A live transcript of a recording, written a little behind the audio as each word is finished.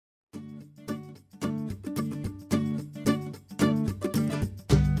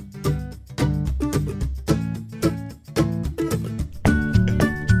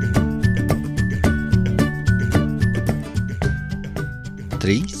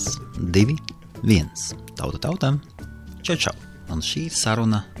3, 2, 1. Tauta. Čau. Un šī ir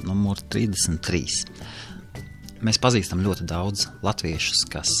saruna numur 33. Mēs pazīstam ļoti daudz latviešus,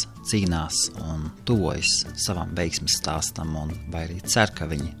 kas cīnās un tuvojas savam veiksmes stāstam vai arī cer, ka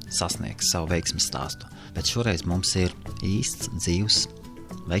viņi sasniegs savu veiksmes stāstu. Bet šoreiz mums ir īsts, dzīvs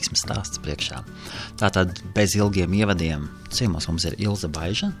veiksmes stāsts priekšā. Tātad bez ilgiem ievadiem ciemos mums ir Ilze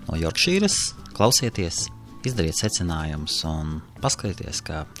Baiža no Jorkšīras. Klausieties, izdariet secinājumus un paskatieties,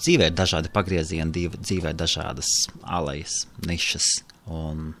 ka dzīvē ir dažādi pagriezieni, dzīvē ir dažādas alejas, nišas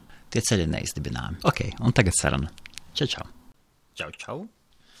un tie ceļi ir neizdibināmi. Ok, un tagad saruna. Čau. Čau.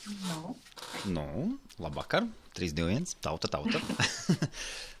 Nu, labvakar. 3, 2, 1. Tauta.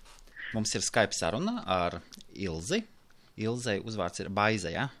 Mums ir Skype saruna ar Ilzi. Ilzei uzvārds ir Baiza,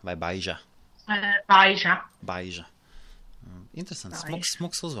 ja? Vai Baiža? Baiža. Interesants,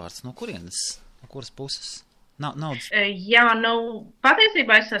 smuks uzvārds. No kurienes? No kuras puses? Naudas? Jā,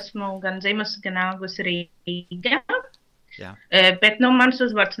 patiesībā es esmu gan dzimusi, gan augusi Rīgā. Jā. Bet, mans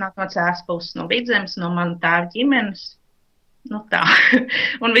uzvārds nāk no cēs puses, no Vidzemes, no mana tēva ģimenes. Tā.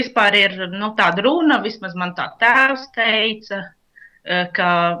 Un vispār ir, tāda runa, vismaz man tā tēvs teica,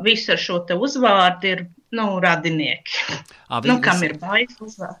 ka visu ar šo te uzvārdu ir, radinieki. Kam ir Baiža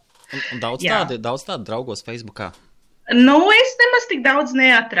uzvārds. Un daudz tādu draugos Facebookā? Es nemaz tik daudz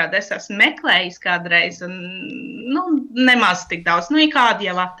neatradu. Es esmu meklējis kādreiz, un, nemaz tik daudz. Ir kādi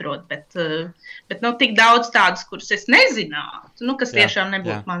jau atrod, bet tik daudz tādas, kuras es nezinātu, kas tiešām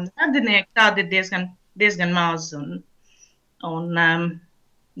nebūtu mani radinieki, tādi ir diezgan maz,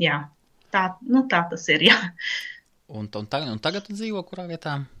 tā tas ir, jā. Un tagad tu dzīvo kurā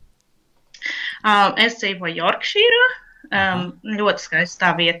vietā? Es dzīvoju Jorkšīrā, ļoti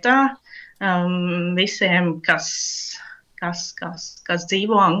skaistā vietā. Visiem, kas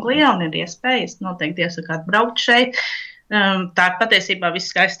dzīvo Anglijā un ir iespējas, noteikti iesakāt braukt šeit. Tā ir patiesībā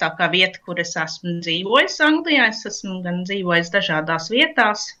viskaistākā vieta, kur es esmu dzīvojis Anglijā. Es esmu gan dzīvojis dažādās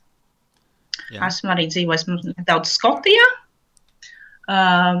vietās. Jā. Esmu arī dzīvojis nedaudz Skotijā.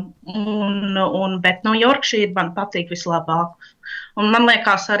 Bet no Jorkšīra man patīk vislabāk. Un man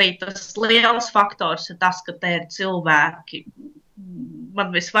liekas arī tas liels faktors ir tas, ka te ir cilvēki.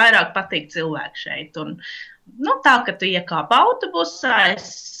 Man visvairāk patīk cilvēki šeit. Un, tā, ka tu iekāp autobusā,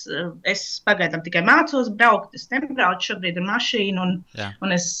 es pagaidām tikai mācos braukt, es nebraucu šobrīd ar mašīnu,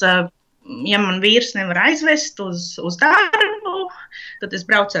 un es, ja man vīrs nevar aizvest uz darbu, tad es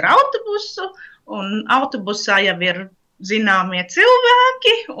braucu ar autobusu, un autobusā jau ir zināmie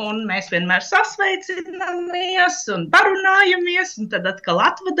cilvēki, un mēs vienmēr sasveicinamies un parunājamies, un tad atkal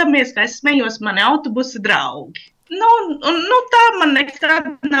atvadamies, ka es smējos mani autobusa draugi. Tā man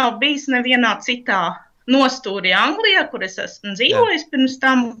nekad nav bijis nevienā citā nostūrī Anglijā, kur es esmu dzīvojis pirms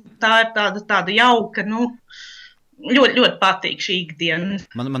tam. Tā ir tāda jauka, ļoti, ļoti patīk šī ikdiena.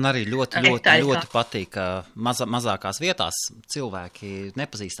 Man arī ļoti patīk, ka mazākās vietās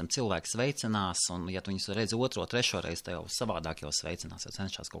nepazīstam cilvēki sveicinās, un ja tu viņus redzi 2, 3 reizi, tev savādāk jau sveicinās, jau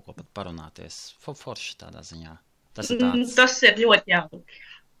cenšas kaut ko pat parunāties. Forši tādā ziņā. Tas ir ļoti jauki.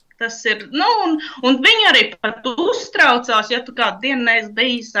 Tas ir, un viņi arī pat uztraucās, ja tu kādu dienu neesi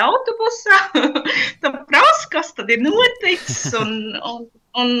bijis autobusā, tad prasa, kas tad ir noticis, un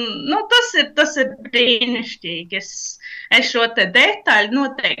tas ir brīnišķīgi. Es šo te detaļu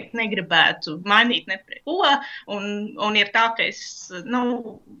noteikti negribētu mainīt ne pret ko, un ir tā, ka es,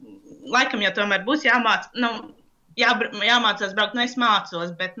 laikam jau tomēr būs jāmācās braukt, es mācos,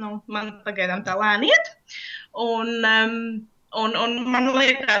 bet, man pagaidām tā lēni iet, Un man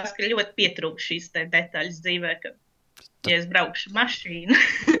liekas, ka ļoti pietrūkst šīs te detaļas dzīvē, ka, ja es braukšu mašīnu.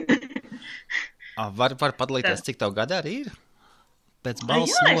 Var padalīties, cik tev gadi arī ir? Pēc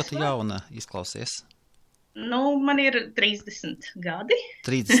balss ļoti jauna izklausies. Man ir 30 gadi.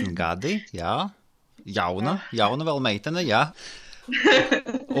 30 gadi, jā. Jauna vēl meitene, jā.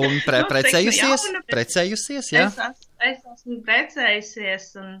 Un precējusies, jā? Es esmu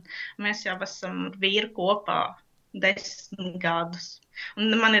precējusies, un mēs jau esam ar vīru kopā 10 gadus.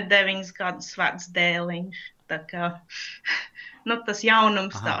 Un man ir 9 gadus vecs dēliņš. Tā kā, tas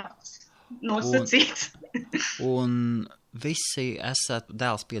jaunums tāds nosacīts. Un visi esat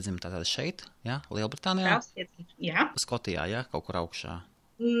dēls piedzima tātad šeit, jā? Lielbritānijā? Dēls piedzima, jā. Skotijā, jā? Kaut kur augšā?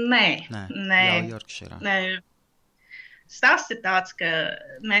 Nē. Jau Jorkšīrā. Stāsts ir tāds, ka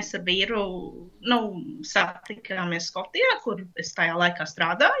mēs ar vīru, satikāmies Skotijā, kur es tajā laikā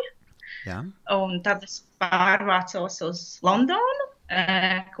strādāju. Jā. Un tad es pārvācos uz Londonu,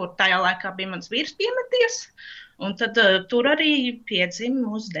 kur tajā laikā bija mans vīrs piemeties, un tad tur arī piedzima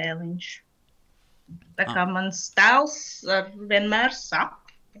mūsu dēliņš. Tā kā mans tēls vienmēr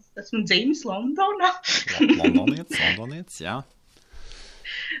saka, es esmu dzimis Londonā. Londonietis, jā.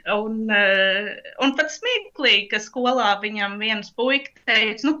 Un pat smieklīgi, ka skolā viņam viens puika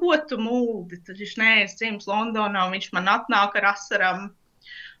teica, nu, ko tu muldi? Tad viņš neesi dzimis Londonā, un viņš man atnāk ar asarām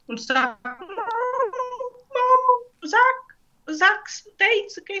un saka, Zaks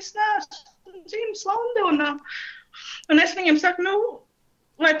teica, ka es neesmu dzimis Londonā. Un es viņam saku, nu,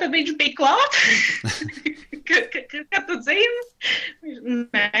 vai tad viņš bija klāt? Kad tu dzīvi?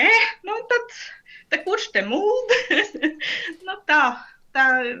 Nē, nu tad kurš te mulda? Nu tā,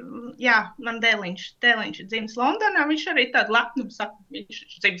 jā, man dēliņš ir dzimis Londonā, viņš arī tādu lepnumu saka, viņš ir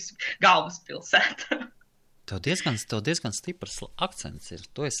dzimis galvaspilsētā. Tev diezgan stiprs akcents ir.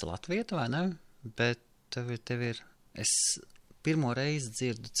 Tu esi latvieta, vai ne? Bet tev ir, es pirmo reizi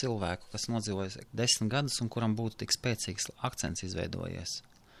dzirdu cilvēku, kas nodzīvojas 10 gadus un kuram būtu tik spēcīgs akcents izveidojies.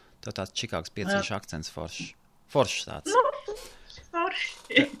 Tev tāds Čikāgas piecīšu akcents foršs. Foršs tāds. Nu,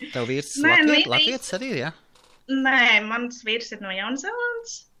 forši. Tev vīrs latvietis arī ir, ja? Nē, mans vīrs ir no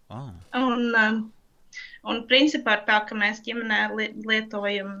Jaunzēlandes. Oh. Un principā ir tā, ka mēs ģimenē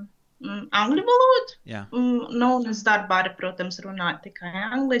lietojam angļu valodu. Jā. Nu, un es darbā arī, protams, runāju tikai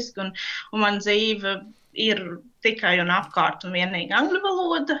angliski, un man dzīve ir tikai un apkārt un vienīgi angļu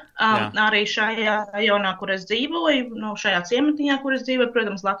valoda. Arī šajā rajonā, kur es dzīvoju, nu, šajā ciematiņā, kur es dzīvoju,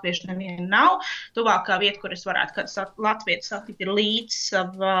 protams, latviešu neviena nav. Tuvākā vieta, kur es varētu kāds latvietis satikt, ir Līdz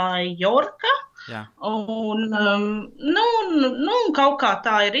vai Jorka. Jā. Un kaut kā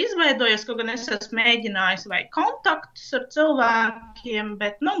tā ir izveidojies, kaut gan es esmu mēģinājis vai kontaktus ar cilvēkiem,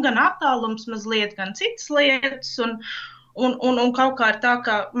 bet, nu, gan attālums mazliet, gan citas lietas, un kaut kā ir tā,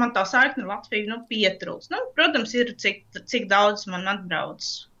 ka man tā saikne Latviju, nu, pietrūks. Nu, protams, ir cik daudz man atbrauc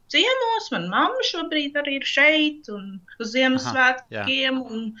ciemos, man mamma šobrīd arī ir šeit, un uz Ziemassvētkiem,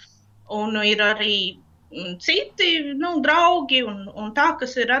 un ir arī citi, nu, draugi un tā,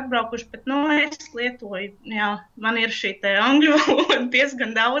 kas ir atbraukuši, bet, nu, es lietoju, jā, man ir šī te angļu valoda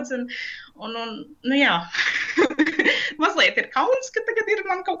diezgan daudz, un nu, jā, mazliet ir kauns, ka tagad ir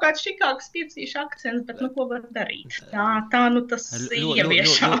man kaut kāds Čikāgas piecīšu akcents, bet, nu, ko var darīt? Tā nu, tas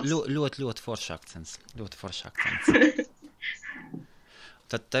ieviešās. Ļoti foršs akcents, ļoti foršs akcents.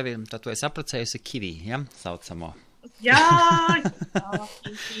 Tad tu esi apprecējusi Kivī, ja, saucamo? Jā,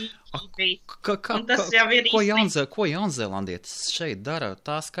 un tas jau ir īsti. Ko Jaunzēlandietis šeit dara?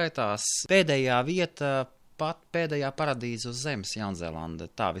 Tā skaitās pēdējā vieta, pat pēdējā paradīze uz zemes Jaunzēlanda.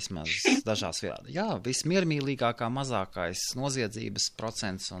 Tā vismaz dažās vietās. Jā, vismiermīlīgākā, mazākais noziedzības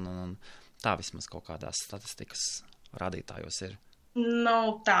procents un tā vismaz kaut kādās statistikas rādītājos ir.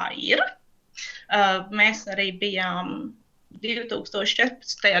 Nu, tā ir. Mēs arī bijām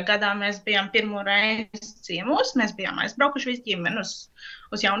 2014. gadā mēs bijām pirmo reizi ciemos, mēs bijām aizbraukuši visu ģimeni uz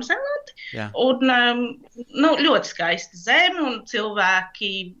Jaunzēlandi. Un, nu, ļoti skaista zeme, un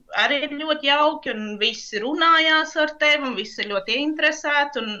cilvēki arī ir ļoti jauki, un visi runājās ar tevi, un visi ir ļoti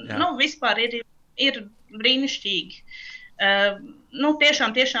interesēti, un, nu, vispār ir brīnišķīgi. Nu,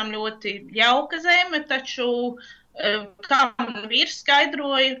 tiešām ļoti jauka zeme, taču, kā man vīrs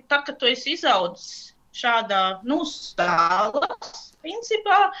skaidroja, tad, kad tu esi izaudzis šādā, nu, stālas,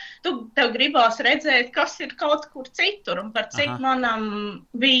 principā, tev gribās redzēt, kas ir kaut kur citur, un par cik manam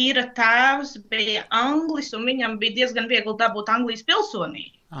vīra tēvs bija anglis, un viņam bija diezgan viegli dabūt Anglijas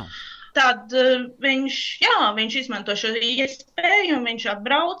pilsonību. Tad viņš izmanto šo iespēju, un viņš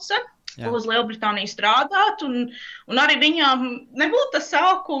atbrauca uz Lielbritāniju strādāt, un arī viņām nebūtu tas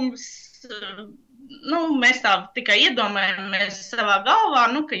sākums. Nu, mēs tā tikai iedomājamies savā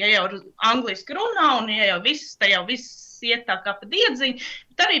galvā, nu, ka ja jau angliski runā un ja jau viss iet tā kā pa diedziņu,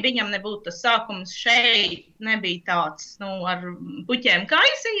 bet arī viņam nebūtu tas sākums šeit, nebija tāds, nu, ar puķiem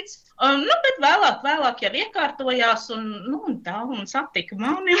kaisīts. Nu, bet vēlāk jau iekārtojās un tā, un satika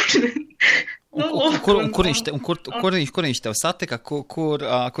mani. Kur viņš tev satika, kur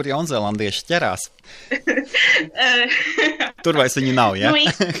Jaunzēlandieši ķerās? Tur vairs viņi nav, ja?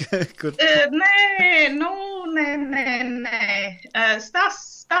 Nē.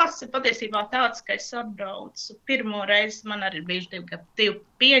 Stāsts ir patiesībā tāds, ka es atbraucu. Pirmo reizi man arī bija divi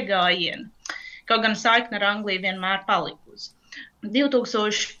piegājieni, kaut gan saikne ar Angliju vienmēr palikusi.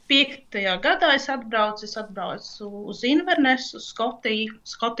 2005. gadā es atbraucu uz Inverness, uz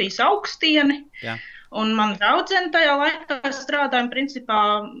Skotijas augstieni, un man draudzene tajā laikā strādāja,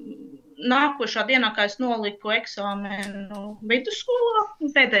 principā nākošā dienā, kā es noliku eksāmenu vidusskolā,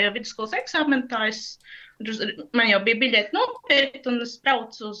 pēdējo vidusskolas eksāmenu, man jau bija biļeti nopirkt, un es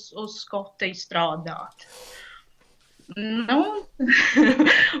braucu uz Skotiju strādāt. Nu,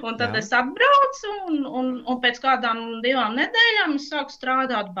 un tad es atbraucu, un pēc kādām 2 nedēļām es sāku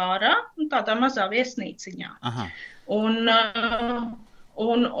strādāt bārā, tādā mazā viesnīciņā.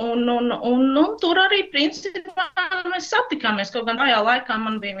 Un tur arī, principā, mēs satikāmies. Kaut gan tajā laikā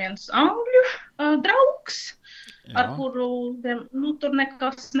man bija viens angļu draugs, ar kuru tur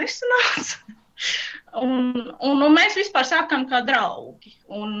nekas nesanāca. Un mēs vispār sākām kā draugi.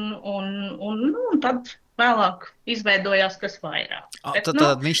 Un tad vēlāk izveidojās kas vairāk.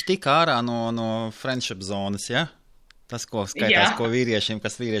 Tad viņš tika ārā no friendship zonas, ja? Tas, ko skaitās, ko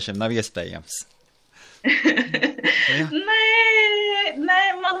kas vīriešiem nav iespējams. Nē,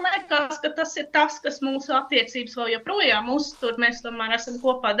 man liekas, ka tas ir tas, kas mūsu attiecības vēl joprojām uztur. Mēs tomēr esam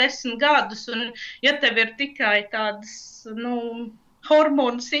kopā 10 gadus, un ja tev ir tikai tādas,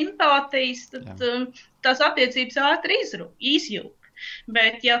 hormonu simpātijas, tad tās attiecības ātri izjūg.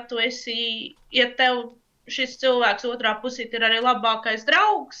 Bet ja tev šis cilvēks otrā pusē ir arī labākais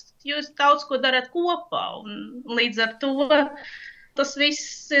draugs, jūs daudz ko darat kopā, un līdz ar to tas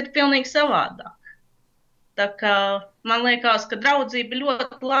viss ir pilnīgi savādāk. Tā kā man liekas, ka draudzība ir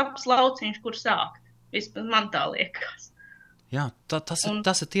ļoti labs lauciņš, kur sākt. Vispār man tā liekas. Jā, tas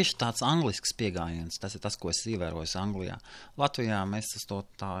ir tieši tāds anglisks pieejams. Tas ir tas, ko es ievēroju Anglijā. Latvijā mēs uz to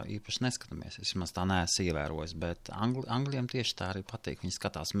tā īpaši neskatāmies. Es maz tā neesmu ievērojis, bet Anglijiem tieši tā arī patīk. Viņi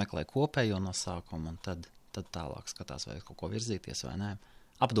skatās, meklē kopējo no sākuma, un tad tālāk skatās, vai kaut ko virzīties vai nē.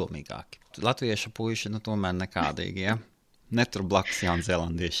 Apdomīgāki. Latviešu puiši, tomēr nekādīgi, ja? Netur blakus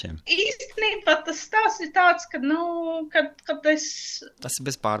jaunzēlandiešiem. Īstenībā tas stāsts ir tāds, ka, kad es... Tas ir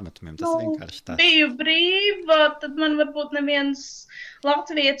bez pārmetumiem, tas vienkārši tāds. Biju brīva, tad man varbūt neviens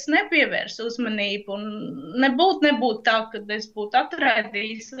latvietis nepievērs uzmanību, un nebūtu tā, ka es būtu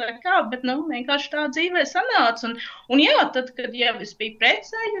atraidījis vai kā, bet, vienkārši tā dzīvē sanāca. Un jā, tad, kad jau es biju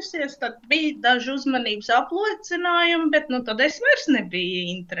precējusies, tad bija daži uzmanības apliecinājumi, bet, tad es vairs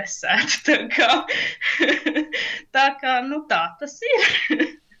nebiju interesēta, tā kā, tā tas ir.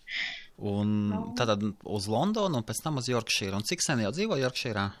 Un tad uz Londonu un pēc tam uz Yorkshire. Un cik sen jau dzīvo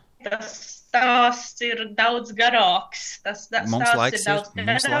Yorkshirā? Tas stāsts ir daudz garāks. Mums laiks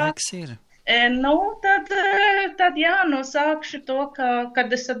ir. Tad sākšu to,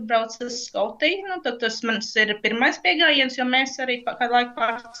 kad es atbraucu uz Skotiju, tad tas mans ir pirmais piegājiens, jo mēs arī kādu laiku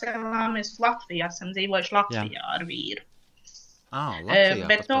pārcēlāmies Latvijā, esam dzīvojuši Latvijā ar vīru. Latvijā,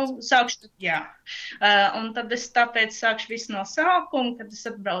 bet, sākšu, un tad es tāpēc sākšu visu no sākuma, kad es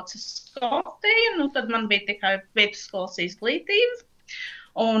atbraucu uz Skotiju, tad man bija tikai vidusskolas izglītība,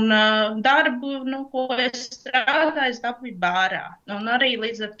 un darbu, ko es strādāju, es dabūju bārā, un arī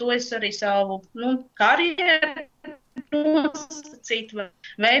līdz ar to es arī savu, karjeru nosacītu,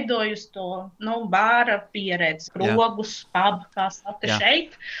 veidoju uz to, bāra pieredzi, rogus, pub, kā saka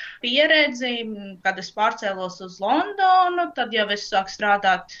šeit, pieredzi, kad es pārcēlos uz Londonu, tad jau es sāku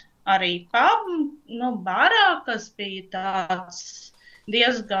strādāt arī pub, bārā, kas bija tāds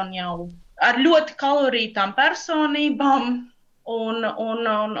diezgan jau ar ļoti kalorītām personībām, un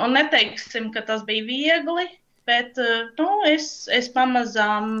neteiksim, ka tas bija viegli, bet es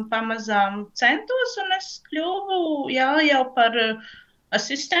pamazām centos, un es kļuvu jau par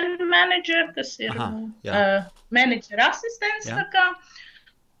assistant manager, kas ir manager asistents, tā kā,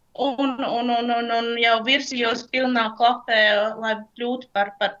 un jau virzījos pilnā klapē, lai kļūtu par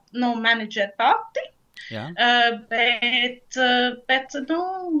manager pati. Bet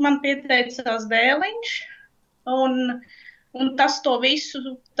man pieteicās dēliņš, un tas to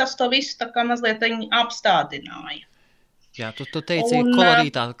visu tā kā mazliet apstādināja. Jā, tu teici,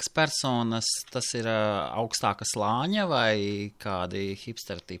 kolorītākas personas, tas ir augstāka slāņa vai kādi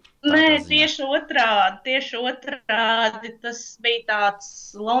hipster tipi? Nē, tieši otrādi, tas bija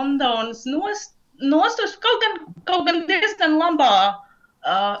tāds Londonas nostos, kaut gan diezgan labā,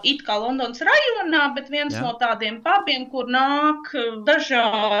 it kā Londonas rajonā, bet viens no tādiem pubiem, kur nāk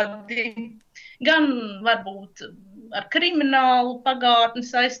dažādi, gan varbūt ar kriminālu pagātni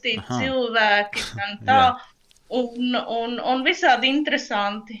saistīti cilvēki, gan tā, un visādi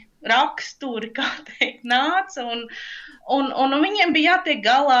interesanti raksturi, kā teikt, nāca, un viņiem bija jātiek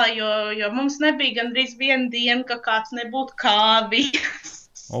galā, jo mums nebija gandrīz viena diena, ka kāds nebūtu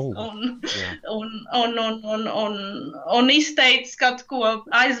kāvijas. Un izteicis kaut ko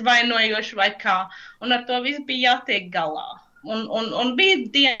aizvainojošu vai kā, un ar to viss bija jātiek galā. Un bija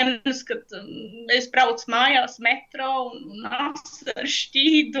dienas, kad es braucu mājās metro un ar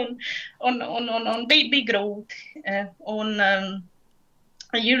šķīdu, un bija grūti.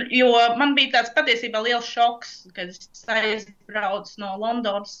 Jo man bija tāds patiesībā liels šoks, kad es aizbraucu no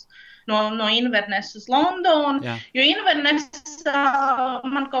Londonas, no Inverness uz Londonu, jo Invernessā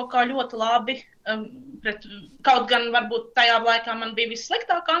man kaut kā ļoti labi, kaut gan varbūt tajā laikā man bija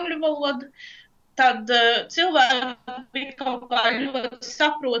vissliktāka angļu valoda, tad cilvēki bija kaut kā ļoti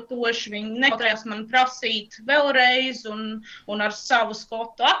saprotoši. Viņi nevarēs man prasīt vēlreiz un ar savu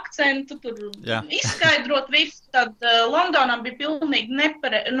skotu akcentu tur izskaidrot visu. Tad Londonā bija pilnīgi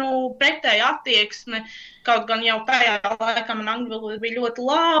pretēja attieksme. Kaut gan jau tajā laikā man angļu valoda bija ļoti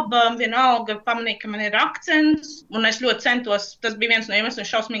laba, vienalga pamanīja, ka man ir akcents, un es ļoti centos, tas bija viens no iemesliem,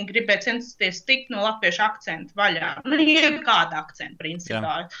 šausmīgi gribēju censties tikt no latviešu akcentu vaļā. Kāda akcenta,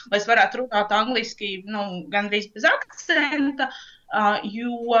 principā. Lai es varētu runāt angliski, gandrīz bez akcenta,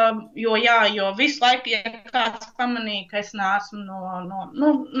 jo visu laiku, ja kāds pamanīja, ka es neesmu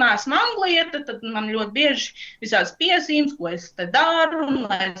anglieta, tad man ļoti bieži visādas piezīmes, ko es te daru, un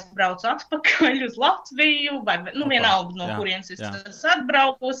lai es braucu atpakaļ uz Latviju, vai vienalga, no kurienes es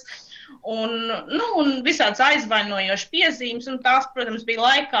atbraukus, un visādas aizvainojošas piezīmes, un tās, protams, bija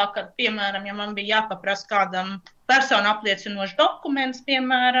laikā, kad, piemēram, ja man bija jāpaprasa kādam personu apliecinošs dokuments,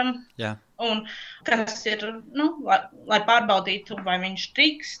 piemēram, un kas ir, lai pārbaudītu, vai viņš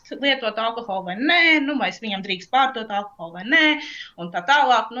drīkst lietot alkoholu vai nē, vai viņam drīkst pārdot alkoholu vai nē, un tā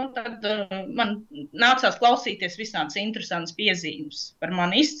tālāk, tad man nācās klausīties visādas interesantas piezīmes par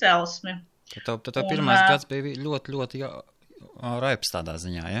manu izcelsmi. Tad pirmais gads bija ļoti, ļoti raips tādā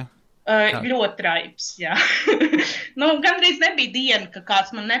ziņā, ja? Ļoti raips, jā. Gandrīz nebija diena, ka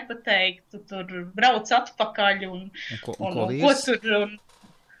kāds man nepateiktu, tur brauc atpakaļ un ko tur...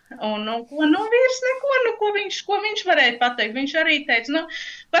 Un vīrs neko, ko viņš varēja pateikt. Viņš arī teica,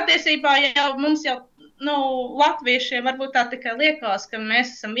 patiesībā jau mums jau, latviešiem varbūt tā tikai liekas, ka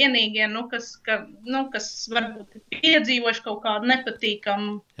mēs esam vienīgie, kas varbūt piedzīvojuši kaut kādu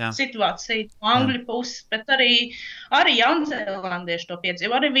nepatīkamu situāciju no angļu puses, bet arī jaunzēlandieši to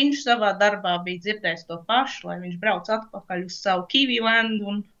piedzīvo. Arī viņš savā darbā bija dzirdējis to pašu, lai viņš brauc atpakaļ uz savu Kiwilandu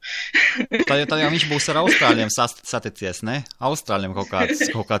un... Tā jau viņš būs ar Austrāļiem saticies, ne? Austrāļiem kaut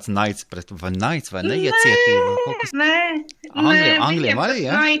kāds naids vai neiecietība. Angļiem arī,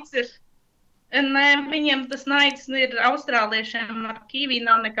 ja? Naids ir. Nē, viņiem tas naids ir Austrāliešiem ar Kiwi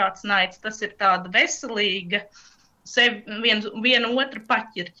nav nekāds naids. Tas ir tāda veselīga vienu otru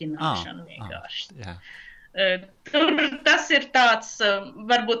paķirķināšana vienkārši. Tas ir tāds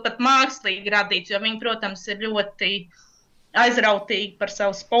varbūt pat mākslīgi radīts, jo viņi, protams, ir ļoti aizrautīgi par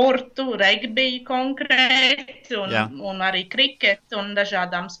savu sportu, regbiju konkrēti, un arī kriketu un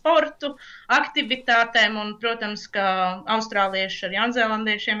dažādām sportu aktivitātēm, un, protams, ka austrālieši ar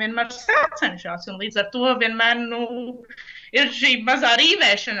jaunzēlandiešiem vienmēr sacenšās, un līdz ar to vienmēr, ir šī mazā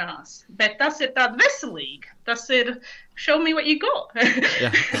rīvēšanās, bet tas ir tāda veselīga, tas ir show me what you got.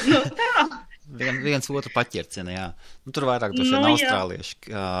 Tā. Viens otru paķircina, jā. Tur vairāk droši vien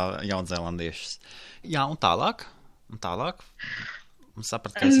austrālieši, jaunzēlandiešus. Jā, un tālāk? Un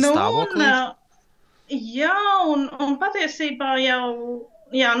saprat, ka esi stāvoklī? Jā, un patiesībā jau,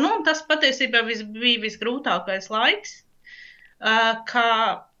 tas patiesībā bija visgrūtākais laiks,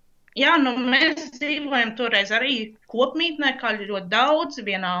 mēs dzīvojam toreiz arī kopmītnē, kā ļoti daudz,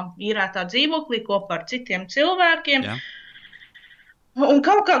 vienā īrētā dzīvoklī kopā ar citiem cilvēkiem. Jā. Un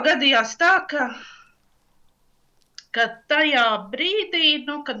kaut kā gadījās tā, ka tajā brīdī,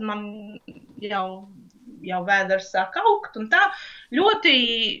 kad man jau vēders sāk augt, un tā ļoti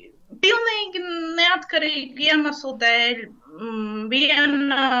pilnīgi neatkarīgi iemeslu dēļ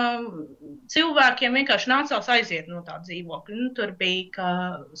cilvēkiem vienkārši nācās aiziet no tā dzīvokļa. Tur bija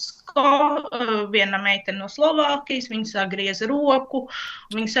viena meitene no Slovākijas, viņa sagrieza roku,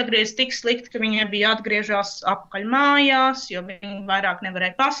 viņa sagrieza tik slikti, ka viņai bija atgriežās apakaļ mājās, jo viņa vairāk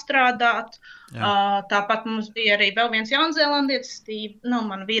nevarēja pastrādāt. Tāpat mums bija arī vēl viens jaunzēlandietis,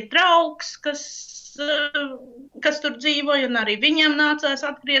 man vīra draugs, kas tur dzīvoja, un arī viņam nācās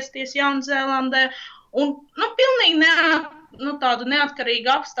atgriezties Jaunzēlandē. Un, pilnīgi tādu neatkarīgu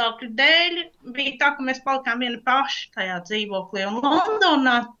apstākļu dēļ bija tā, ka mēs palikām vieni paši tajā dzīvoklī un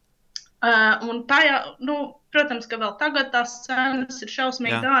Londonā. Un tajā, protams, ka vēl tagad tās cenas ir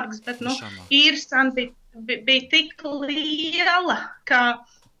šausmīgi dārgas, bet, īres cena bija tik liela, ka,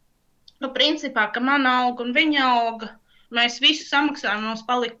 principā, ka mana alga un viņa alga, mēs visu samaksājām, mums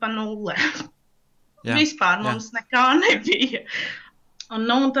palika pa nulle. Vispār mums nekā nebija.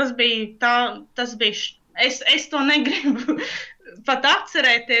 Un tas bija es to negribu pat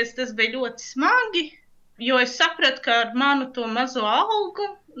atcerēties, tas bija ļoti smagi, jo es sapratu, ka ar manu to mazo algu,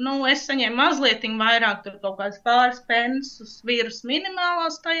 es saņēmu mazlietiņ vairāk, tur kaut kāds pāris pensus vīrus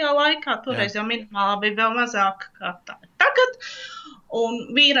minimālās tajā laikā, toreiz jau minimālā bija vēl mazāka kā tā tagad,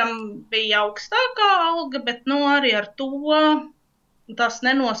 un vīram bija augstākā alga, bet arī ar to tas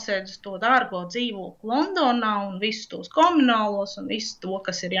nenosēdz to dārgo dzīvokli Londonā un visus tos komunālos un visu to,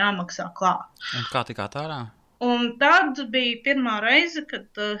 kas ir jāmaksā klāt. Un kā tikāt ārā? Un tad bija pirmā reize,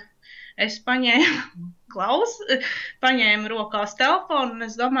 kad es paņēmu rokās telefonu, un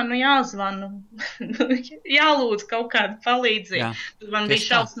es domāju, jāzvanu, jālūdz kaut kādu palīdzību. Man bija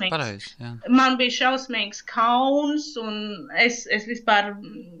šausmīgs. Pareizi, man bija šausmīgs kauns, un es vispār,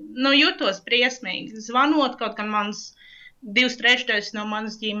 jutos briesmīgi. Zvanot, kaut kā mans 2/3 no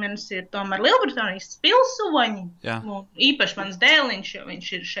manas ģimenes ir tomēr Lielbritānijas pilsoņi. Īpaši mans dēliņš, jo viņš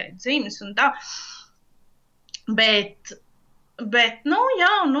ir šeit dzimis un tā. Bet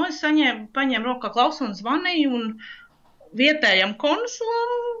es paņēmu rokā klausu un zvanīju un vietējam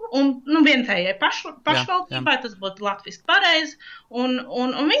konsulam un vietējai pašvaldībai, tas būtu latviski pareizi, un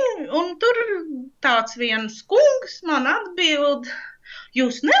tur tāds viens kungs man atbild,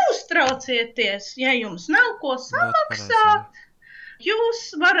 jūs neuztraucieties, ja jums nav ko samaksāt,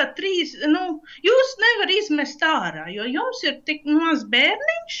 jūs varat jūs nevar izmest ārā, jo jums ir tik maz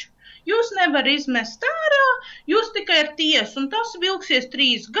bērniņš, jūs nevar izmest ārā, jūs tikai ar tiesu, un tas vilksies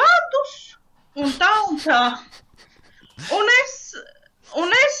 3 gadus, un tā. Un es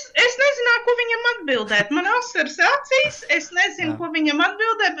nezināju, ko viņam atbildēt. Man asaras acīs, es nezinu, ko viņam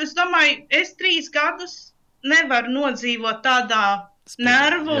atbildēt, bet es domāju, es 3 gadus nevaru nodzīvot tādā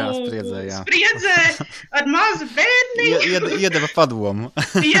nervu spriedzē ar mazu bērniņu. Iedeva padomu.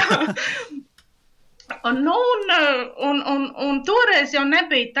 Un toreiz jau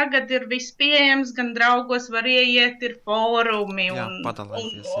nebija, tagad ir viss pieejams, gan draugos var ieiet, ir fórumi,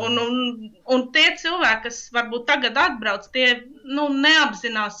 un tie cilvēki, kas varbūt tagad atbrauc, tie,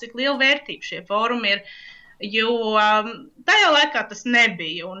 neapzinās, cik liela vērtība šie fórumi ir, jo tajā laikā tas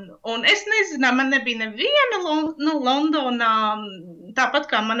nebija, un es nezinu, man nebija neviena, Londonā, tāpat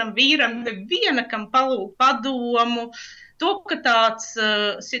kā manam vīram, neviena, kam palūk padomu, to, ka tāds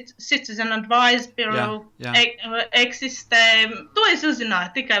Citizen Advice Bureau eksistē, to es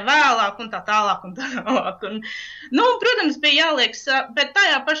uzzināju tikai vēlāk un tā tālāk. Protams, bija jāliek, bet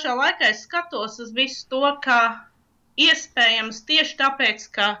tajā pašā laikā es skatos uz visu to, ka iespējams tieši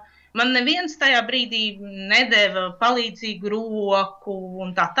tāpēc, ka man neviens tajā brīdī nedeva palīdzīgu roku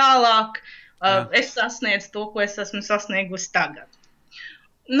un tā tālāk, es sasniedzu to, ko es esmu sasniegusi tagad.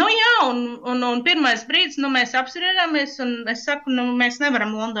 Un pirmais brīdis, mēs apspriedāmies, un es saku, mēs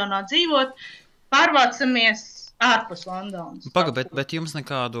nevaram Londonā dzīvot, pārvācamies ārpus Londonas. Bet jums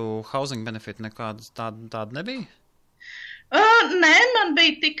nekādu housing benefit, nekādas tāda nebija? Nē, man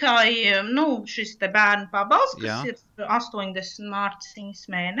bija tikai, šis te bērnu pabalsts, kas ir 80 mārciņas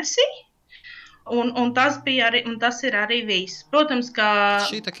mēnesī. Un tas bija arī, un tas ir arī viss. Protams, ka...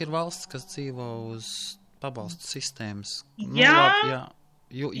 Šī tak ir valsts, kas dzīvo uz pabalstu sistēmas.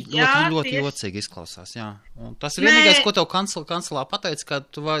 Ļoti jocīgi izklausās, jā. Un tas ir vienīgais, ko tev kancelā pateica, ka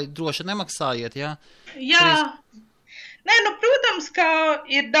tu vai droši nemaksājiet, jā? Nē, protams, ka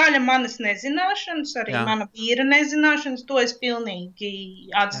ir daļa manas nezināšanas, arī mana vīra nezināšanas, to es pilnīgi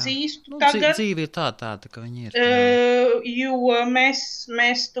atzīstu tagad. Dzīve ir tāda, ka viņi ir. Jo mēs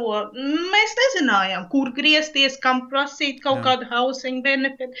nezinājām, kur griezties, kam prasīt kaut kādu housing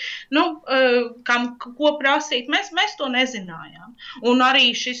benefit, kam ko prasīt, mēs to nezinājām. Un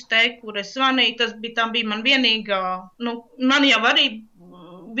arī šis kur es zvanīju, tā bija man vienīgā, man jau arī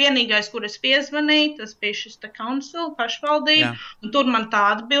vienīgais, kur es piezvanīju, tas bija šis te council, pašvaldība, un tur man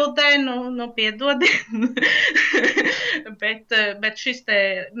tā atbildēja, piedodiet, bet šis te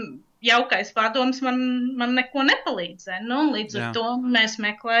jaukais padoms man neko nepalīdzēja, līdz ar to mēs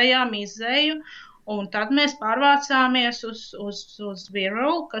meklējām izēju, un tad mēs pārvācāmies uz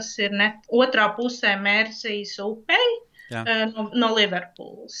Wirral, kas ir otrā pusē Mērsijas upei, no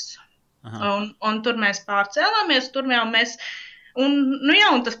Liverpools. Un tur mēs pārcēlāmies, tur jau mēs... Un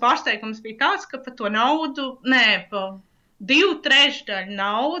tas pārsteigums bija tāds, ka par to naudu, pa 2/3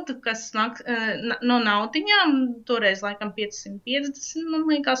 naudu, kas no naudiņām, toreiz laikam 550, man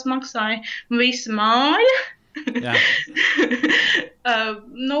liekas, maksāja visa māja.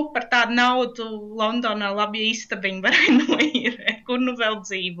 Par tādu naudu Londonā labi istabiņu varēja noīrēt, kur vēl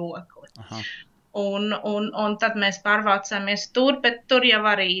dzīvokli. Un tad mēs pārvācāmies tur, bet tur jau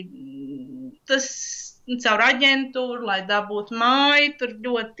arī tas... caur aģentūru, lai dabūtu māju, tur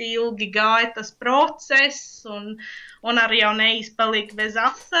ļoti ilgi gāja tas process, un arī jau neizpalika bez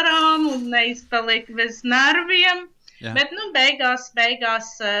asarām, un neizpalika bez nerviem, bet, beigās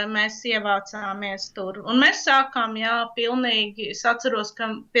mēs ievācāmies tur, un mēs sākām, pilnīgi, es atceros, ka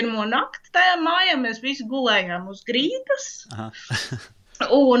pirmo nakti tajā mājā mēs visi gulējām uz grīdas,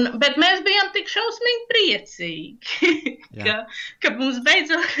 bet mēs bijām tik šausmīgi priecīgi, ka mums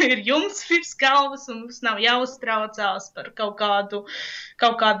beidzot ir jumts virs galvas un mums nav jāuztraucās par kaut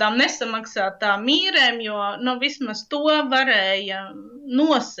kādām nesamaksātām īrēm, jo vismaz to varēja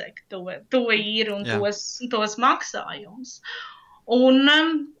nosekt, to īru un tos maksājumus.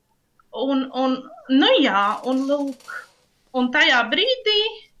 Nu jā, un lūk, un tajā brīdī,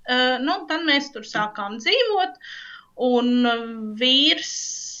 tad mēs tur sākām dzīvot, un vīrs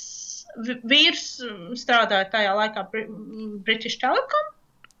strādāja tajā laikā British Telecom,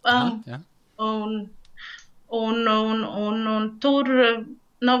 un tur,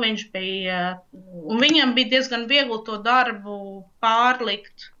 viņš bija, un viņam bija diezgan viegli to darbu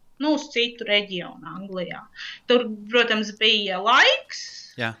pārlikt, uz citu reģionu Anglijā. Tur, protams, bija laiks,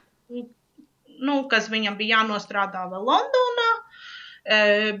 kas viņam bija jānostrādā vēl Londonā,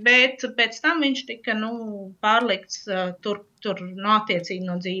 bet pēc tam viņš tika, pārlikts tur attiecīgi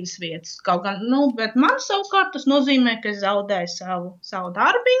no dzīves vietas. Kaut gan, bet man savukārt tas nozīmē, ka es zaudēju savu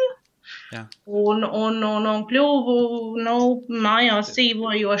darbiņu, un kļuvu, mājās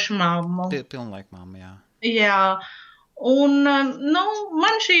dzīvojošu mammu. Pilnlaika mamma, jā. Jā. Un,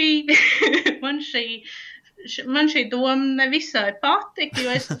 man šī doma nevisai patika, jo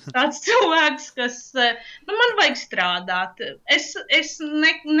es esmu tāds cilvēks, kas, man vajag strādāt. Es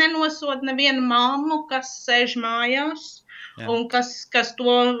nenosodu nevienu mammu, kas sēž mājās, un kas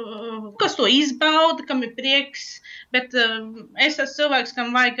to izbauda, kam ir prieks, bet es esmu cilvēks,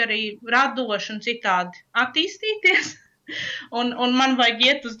 kam vajag arī radoši un citādi attīstīties, un man vajag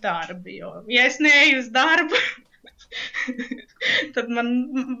iet uz darbu, jo, ja es neeju uz darbu, tad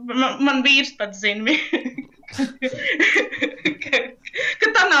man vīrs pat zina, ka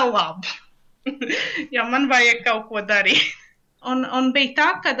tā nav labi. Jā, man vajag kaut ko darīt. Un bija tā,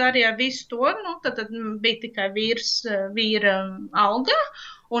 kad arī ar visu to, tad bija tikai vīra alga,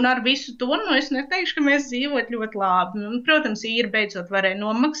 un ar visu to, es neteikšu, ka mēs dzīvot ļoti labi. Protams, īri beidzot varēja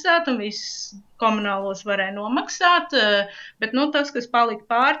nomaksāt, un viss komunālos varēja nomaksāt, bet, tas, kas palika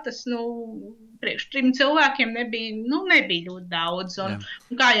pār, tas, priekš 3 cilvēkiem nebija ļoti daudz. Un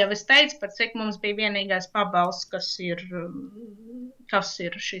kā jau es teicu, par cik mums bija vienīgais pabalsts, kas ir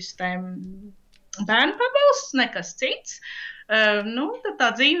šis bērnu pabalsts, nekas cits. Tad tā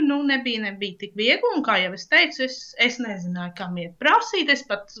dzīve nebija tik viegla, un kā jau es teicu, es nezināju, kam iet prasīt, es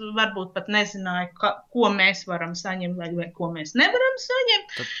varbūt pat nezināju, ko mēs varam saņemt, vai ko mēs nevaram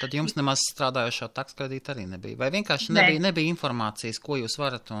saņemt. Tad jums nemaz strādājošo takskredītu arī nebija, vai vienkārši nebija informācijas, ko jūs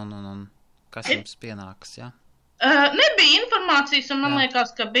varat un kas jums pienākas, jā? Nebija informācijas, un man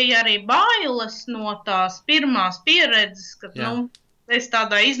liekas, ka bija arī bailes no tās pirmās pieredzes, kad, es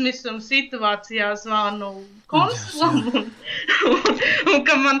tādā izmisuma situācijā zvanu konsulam, un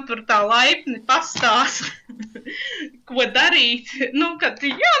ka man tur tā laipni pastāsta, ko darīt. Kad,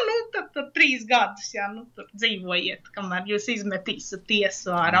 tad 3 gadus, tur dzīvojiet, kamēr jūs izmetīsiet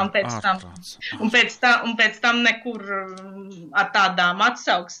tiesu ārā, un pēc tam nekur ar tādām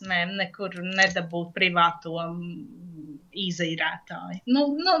atsauksmēm, nekur nedabūt privāto izīrētāji.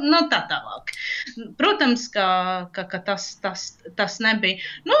 Tā tālāk. Protams, ka tas nebija.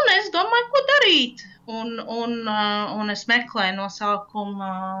 Un es domāju, ko darīt. Un es meklēju no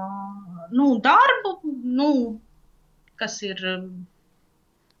sākuma, darbu, kas ir,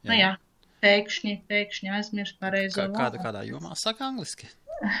 pēkšņi aizmirst pareizo vārdu. Kādā jomā saka angliski?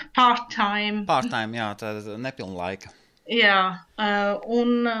 Part-time. Part-time, jā, tā nepilna laika. Jā,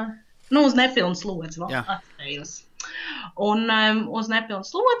 un, uz nepilnu slodzi vēl atstājos. Un uz nepilnu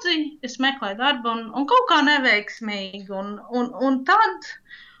slodzi es meklēju darbu un kaut kā neveiksmīgi.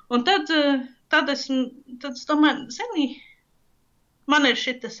 Tad es domāju, man ir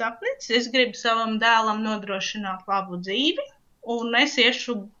šitas sapnis, es gribu savam dēlam nodrošināt labu dzīvi, un es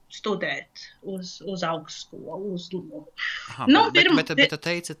iešu studēt uz augstskolu. Bet tu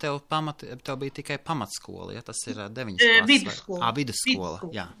teici, tev bija tikai pamatskola, ja tas ir 9 klases? Vidusskola. Vidusskola,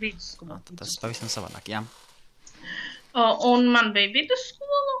 jā. Tas pavisam savādāk, jā. Un man bija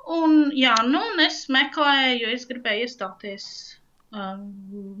vidusskola, un es meklēju, es gribēju iestāties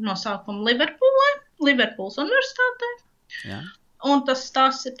no sākuma Liverpools universitātē. Jā. Un tas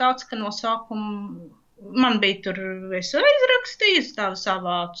ir tāds, ka no sākuma man bija tur, es aizrakstīju,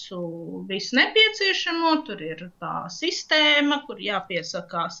 savācu visu nepieciešamo, tur ir tā sistēma, kur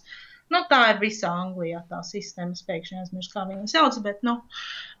jāpiesakās. Tā ir visā Anglijā tā sistēma, pēkšņi aizmirst, kā viņas sauc, bet,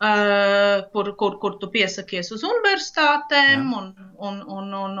 kur tu piesakies uz universitātēm un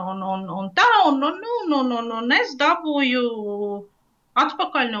tā, un es dabūju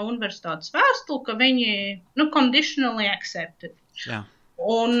atpakaļ no universitātes vēstuli, ka viņi, conditionally accepted. Jā.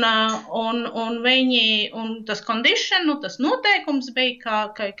 Un tas condition, tas noteikums bija,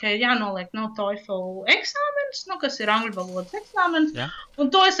 ka jānoliek TOEFL eksāmenis, kas ir angļu valodas eksāmenis, un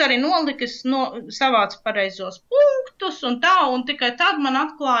to es arī noliku, es savācu pareizos punktus, un tikai tad man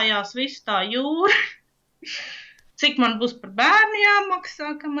atklājās viss tā jūra, cik man būs par bērnu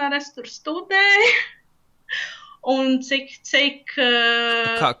jāmaksā, kamēr es tur studēju. un cik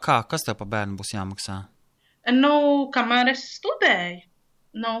Kas tev pa bērnu būs jāmaksā? Kamēr es studēju,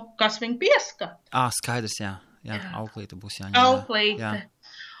 kas viņu pieskat. Skaidrs, jā, auklīte būs jāņem. Auklīte. Jā.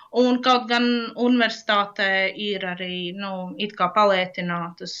 Un kaut gan universitātē ir arī, it kā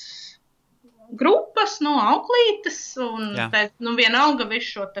palētinātas grupas, auklītes, un pēc, vienalga visu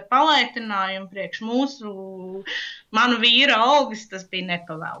šo te palētinājumu priekš manu vīra algas, tas bija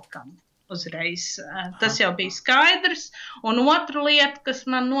nepavēlkami uzreiz. Tas jau bija skaidrs. Un otra lieta, kas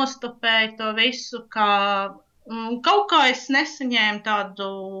man nostopēja to visu, ka kaut kā es nesaņēmu tādu,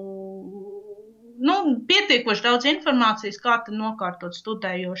 pietiekoši daudz informācijas, kā tad nokārtot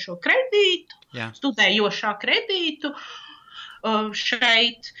studējošā kredītu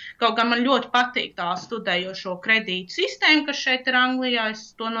šeit. Kaut gan man ļoti patīk tā studējošo kredītu sistēma, kas šeit ir Anglijā. Es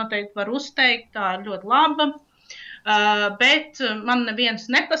to noteikti varu uzteikt, tā ir ļoti laba. Bet man neviens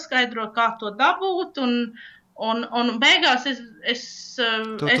nepaskaidro, kā to dabūt, un beigās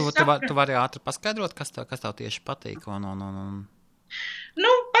Tu vari ātri paskaidrot, kas tev tieši patīk,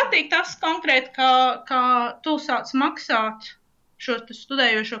 patīk tas konkrēti, kā tu sāc maksāt šo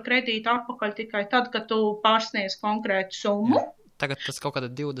studējošo kredītu atpakaļ tikai tad, kad tu pārsniedz konkrētu summu. Tagad tas kaut kāda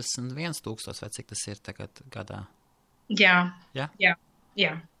 21,000 vai cik tas ir tagad gadā? Jā.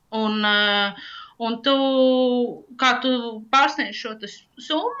 Un tu, kā tu pārsniedz šo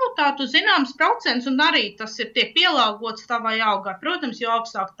summu, tā tu zināms procents, un arī tas tiek pielāgots tavai algai. Protams, jo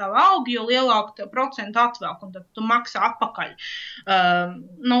augstāk tava auga, jo lielāk tev procentu atvelk, un tad tu maksā atpakaļ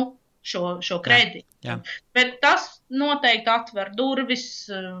šo kredītu. Jā. Bet tas noteikti atver durvis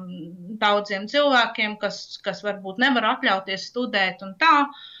daudziem cilvēkiem, kas varbūt nevar atļauties studēt un tā.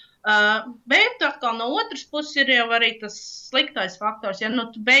 Bet atkal no otras puses ir jau arī tas sliktais faktors. Ja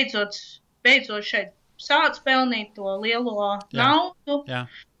tu beidzot šeit sāc pelnīt to lielo naudu,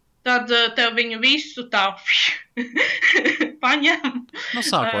 tad tev viņu visu tā paņem.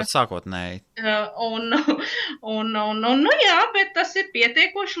 Sākotnēji. Bet tas ir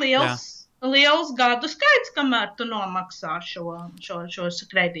pietiekoši liels gadu skaits, kamēr tu nomaksā šos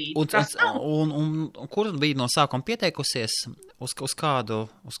kredītus. Un kur bija no sākuma pieteikusies? Uz kādu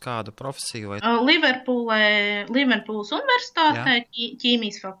profesiju? Liverpools universitātē,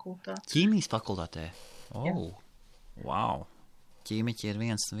 ķīmijas fakultātē. Ķīmijas fakultātē? Wow! Ķīmiķi ir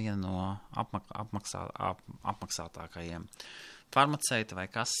viena no apmaksātākajiem. Farmaceiti vai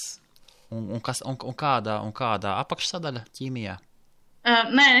kas? Un kāda apakšsadaļa ķīmijā?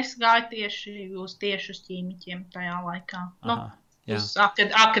 Nē, es gāju tieši uz ķīmiķiem tajā laikā. Uz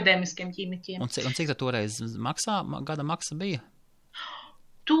akadēmiskiem ķīmiķiem. Un cik tad toreiz gada maksa bija?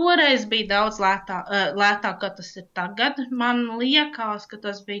 Toreiz bija daudz lētāk, kā tas ir tagad. Man liekas, ka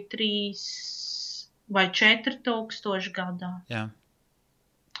tas bija 3 vai 4 tūkstoši gadā. Jā.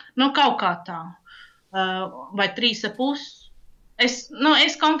 Kaut kā tā. Vai 3,5. Es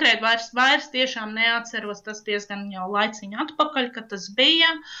konkrēti vairs tiešām neatceros, tas diezgan jau laiciņu atpakaļ, kad tas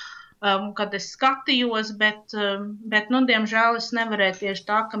bija, kad es skatījos, bet diemžēl es nevarēju tieši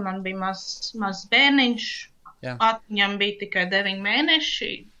tā, ka man bija mazs bērniņš. Viņam bija tikai 9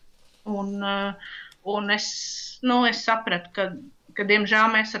 mēneši, un es sapratu, ka diemžēl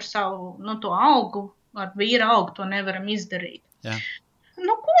mēs ar savu to algu, ar vīra algu to nevaram izdarīt. Jā.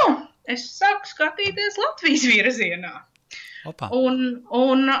 Es sāku skatīties Latvijas virzienā. Opa.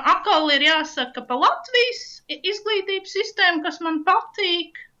 Un atkal ir jāsaka pa Latvijas izglītības sistēmu, kas man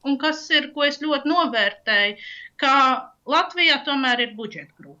patīk, un ko es ļoti novērtēju, ka Latvijā tomēr ir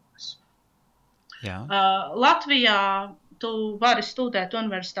budžeta grupas. Jā. Latvijā tu vari studēt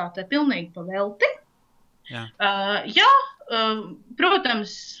universitātē pilnīgi pa velti. Jā.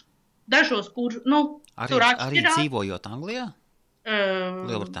 Protams, dažos kursus, tur atšķirās. Arī dzīvojot Anglijā?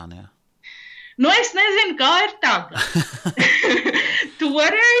 Lielbritānijā? Es nezinu, kā ir tagad.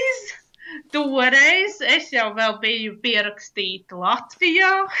 Toreiz es jau vēl biju pierakstīta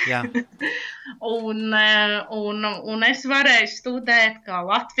Latvijā. Jā. un es varēju studēt kā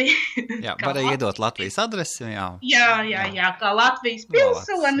Latvija. Jā, varēju iedot Latvijas adresi. Jā, kā Latvijas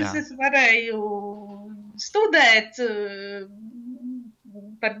pilsonis es varēju studēt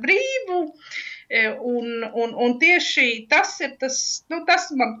par brīvu. Un tieši tas ir tas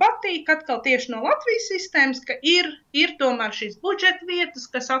man patīk atkal tieši no Latvijas sistēmas, ka ir tomēr šīs budžeta vietas,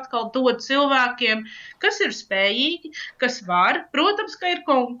 kas atkal dod cilvēkiem, kas ir spējīgi, kas var. Protams, ka ir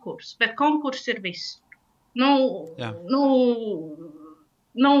konkurss, bet konkurss ir viss.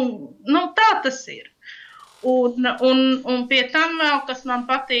 Tā tas ir. Un pie tam vēl, kas man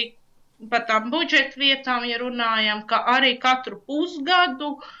patīk par tām budžeta vietām, ja runājam, ka arī katru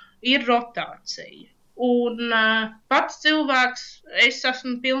pusgadu ir rotācija. Un pats cilvēks, es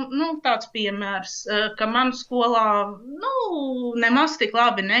esmu tāds piemērs, ka man skolā, nemaz tik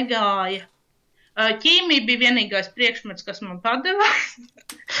labi negāja. Ķīmija bija vienīgais priekšmets, kas man padevās.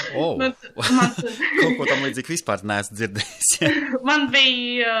 Kaut ko tam līdzīgi vispār neesmu dzirdējis. Ja. Man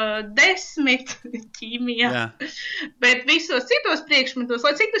bija 10 ķīmijā, bet visos citos priekšmetos,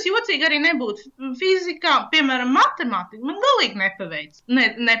 lai cik tas jocīgi arī nebūtu, fizikā, piemēram, matemātika, man galīgi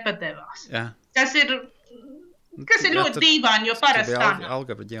nepadevās. Jā. Kas ir ļoti dīvaini, jo parasti tā nav.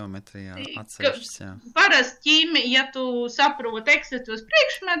 Algebra, ģeometrijā atsevišķs, jā. Parasti ķīmija, ja tu saproti eksaktūros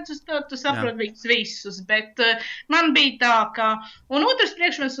priekšmetus, tad tu saproti viņus visus, bet man bija tā, ka, un otrs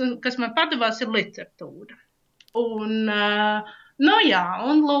priekšmets, kas man padevās, ir literatūra. Un,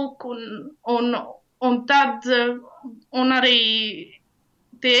 un lūk, un tad, un arī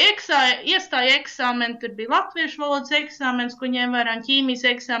tie iestāja eksāmeni, tur bija latviešu valodas eksāmenis, ko ņem vērā, un ķīmijas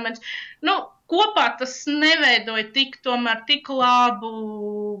eksāmenis. Kopā tas neveidoja tik labu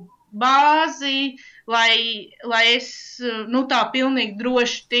bāzi, lai es, tā pilnīgi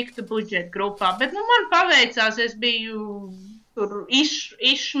droši tiktu budžeta grupā. Bet, man paveicās, es biju tur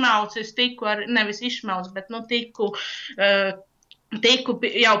izšmauts, es tiku nevis izšmauts, bet, tiku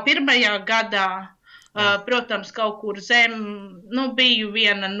jau pirmajā gadā. Protams, kaut kur zem, biju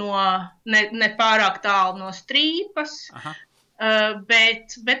viena no ne pārāk tālu no strīpas,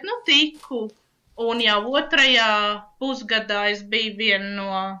 bet tiku, un jau otrajā pusgadā es biju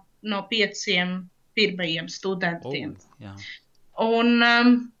viena no 5 pirmajiem studentiem. Un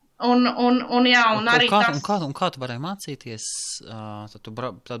arī tas... Un kā tu varēji mācīties?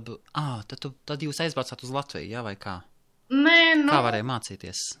 Tad jūs aizbraucāt uz Latviju, jā, vai kā? Nē, kā varēja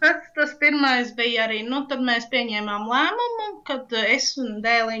mācīties? Tas pirmais bija arī, tad mēs pieņēmām lēmumu, kad es un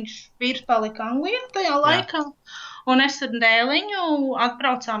dēliņš vīrs palika Anglijā tajā laikā, un es ar dēliņu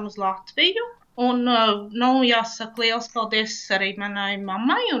atbraucām uz Latviju, un, jāsaka liels paldies arī manai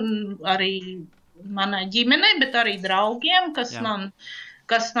mammai un arī manai ģimenei, bet arī draugiem, kas man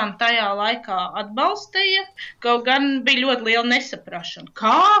tajā laikā atbalstīja, kaut gan bija ļoti liela nesaprašana.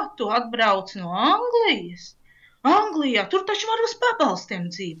 Kā tu atbrauc no Anglijas? Anglijā, tur taču var uz pabalstiem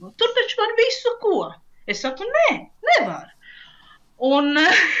dzīvot, tur taču var visu ko. Es saku, nē, nevar. Un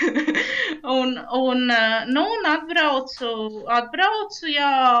atbraucu,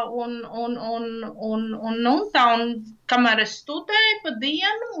 jā, un kamēr es studēju pa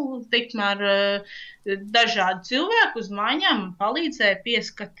dienu, tikmēr dažādi cilvēki uz mājām palīdzēja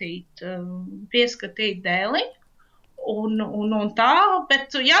pieskatīt dēliņu. Un tā, bet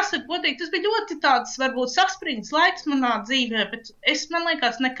jāsaka godīgi, tas bija ļoti tāds, varbūt saspringts laiks manā dzīvē, bet man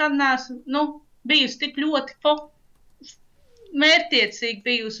liekas, nekad neesmu, bijusi tik ļoti mērķiecīgi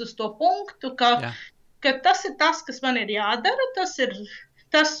bijusi uz to punktu, ka tas ir tas, kas man ir jādara, tas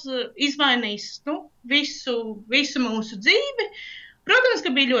izmainīs, visu mūsu dzīvi. Protams, ka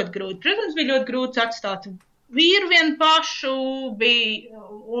bija ļoti grūti atstāt vīru vienu pašu,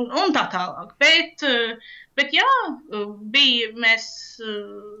 un tā tālāk, bet jā,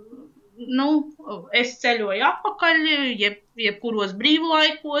 es ceļoju atpakaļ, jebkuros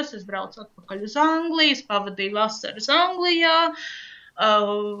brīvlaikos, es braucu atpakaļ uz Angliju, pavadīju vasaras Anglijā,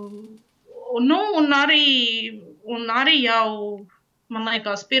 un arī jau, man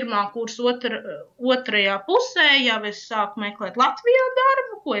liekas, pirmā kursa otrajā pusē jau es sāku meklēt Latvijā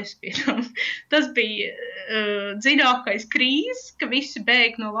darbu, ko es pirmam. Tas bija dziļākais krīzes, ka visi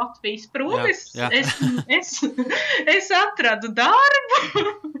bēg no Latvijas prom. Es atradu darbu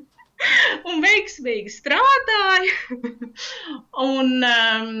un veiksmīgi strādāju.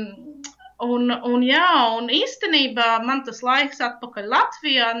 Un īstenībā man tas laiks atpakaļ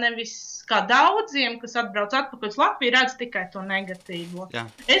Latvijā, nevis kā daudziem, kas atbrauc atpakaļ uz Latviju, redz tikai to negatīvo. Jā.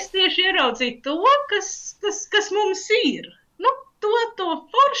 Es tieši ieraudzīju to, kas mums ir. To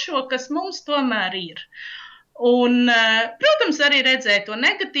foršo, kas mums tomēr ir. Un, protams, arī redzēju to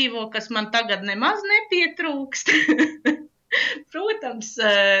negatīvo, kas man tagad nemaz nepietrūkst. Protams,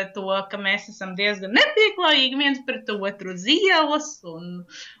 to, ka mēs esam diezgan nepieklājīgi viens pret otru uz ielas un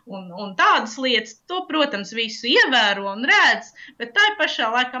tādas lietas, to, protams, visu ievēro un redz, bet tā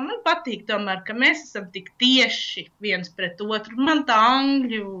pašā laikā man patīk tomēr, ka mēs esam tik tieši viens pret otru. Man tā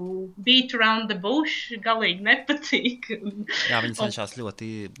angļu beat around the bush galīgi nepatīk. Jā, viņi cenšas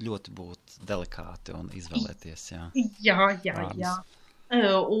ļoti, ļoti būt delikāti un izvēlēties, jā. Jā.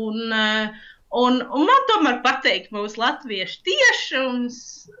 Un man tomēr patīk mūsu latviešu tiešums,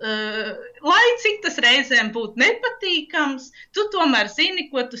 lai cik tas reizēm būtu nepatīkams, tu tomēr zini,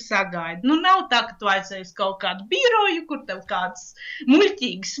 ko tu sagaidi. Nu, nav tā, ka tu aizēji uz kaut kādu biroju, kur tev kāds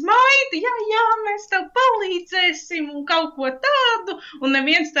muļķīgs smaidi, jā, mēs tev palīdzēsim un kaut ko tādu, un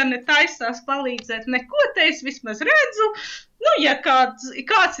neviens tev netaisās palīdzēt neko, te es vismaz redzu. Nu, ja kāds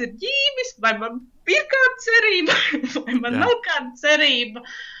ir ģīmis, vai man ir kāda cerība, vai man nav kāda cerība,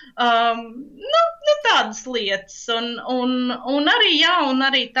 nu, tādas lietas. Un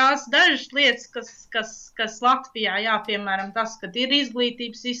arī tās dažas lietas, kas Latvijā, piemēram, tas, kad ir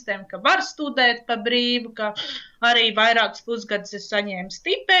izglītības sistēma, ka var studēt pa brīvu, ka arī vairākus pusgadus es saņēmu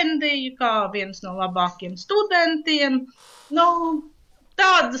stipendiju, kā viens no labākiem studentiem. Nu,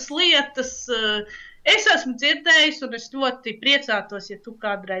 tādas lietas... Es esmu dzirdējis, un es ļoti priecātos, ja tu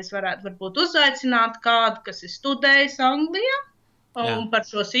kādreiz varētu varbūt uzaicināt kādu, kas ir studējis Anglijā un par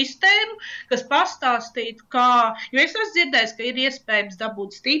šo sistēmu, kas pastāstītu, jo es esmu dzirdējis, ka ir iespējams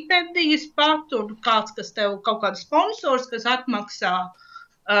dabūt stipendijas pat, un kāds, kas tev kaut kāds sponsors, kas atmaksā,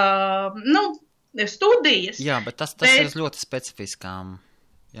 studijas. Jā, bet tas ir ļoti specifiskām,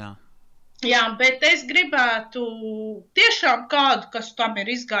 jā. Jā, bet es gribētu tiešām kādu, kas tam ir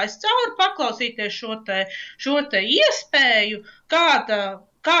izgājis cauri, paklausīties šo te iespēju,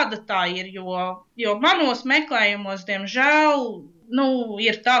 kāda tā ir, jo manos meklējumos, diemžēl,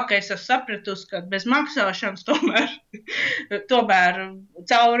 ir tā, ka es esmu sapratusi, ka bez maksāšanas tomēr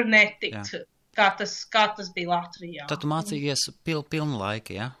cauri netikt, kā tas bija Latvijā. Tad tu mācījies pilnu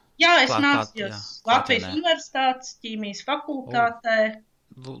laiku, jā? Jā, es mācījos Latvijas universitātes ķīmijas fakultātē.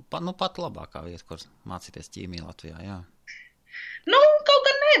 Pat labākā vieta, kur mācīties ķīmiju Latvijā, jā. Kaut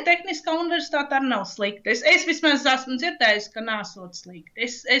gan nē, tehniskā universitāte arī nav slikta. Es vismaz esmu dzirdējis, ka nesot slikta.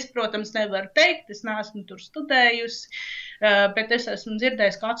 Es, protams, nevaru teikt, es neesmu tur studējusi, bet es esmu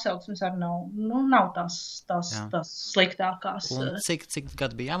dzirdējis, ka atsauksmes arī nav tās sliktākās. Un cik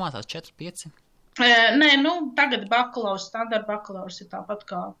gadu bija jāmācās? 4, 5? Nē, tagad standarta bakalaurs ir tāpat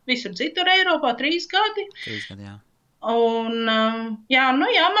kā visur citur Eiropā, 3 gadi. 3 gadi, jā. Un,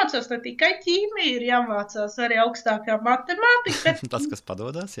 jāmācās ne tikai ķīmija, ir jāmācās arī augstākā matemātika. Tas, kas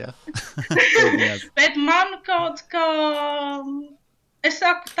padodas, jā. Bet man kaut kā, es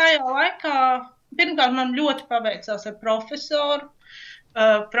saku, tajā laikā, pirmkārt, man ļoti paveicās ar profesoru.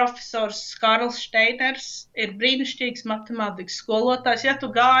 Profesors Karls Steiners ir brīnišķīgs matemātikas skolotājs. Ja tu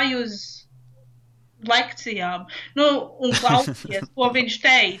gāji uz lekcijām, un klausies, ko viņš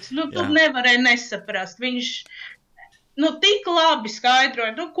teica, tu nevarēji nesaprast. Viņš tik labi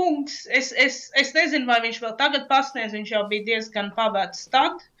skaidroja, kungs, es nezinu, vai viņš vēl tagad pasniedz, viņš jau bija diezgan pavēts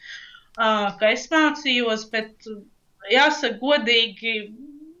tad, ka es mācījos, bet jāsaka godīgi,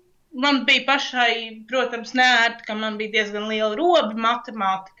 man bija pašai, protams, neērti, ka man bija diezgan liela roba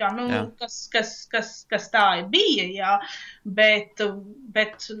matemātikā, kas tā bija, jā, bet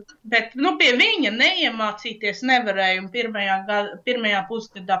pie viņa neiemācīties nevarēju, un pirmajā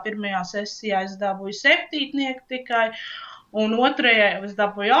pusgadā, pirmajā sesijā es dabūju 7 tikai, un otrajā es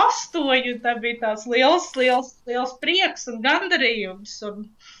dabūju 8, tā bija tās liels prieks un gandarījums, un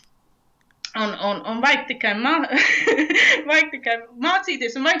vajag tikai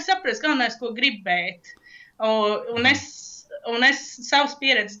mācīties, un vajag saprast, galvenais, ko gribēt. Un es savas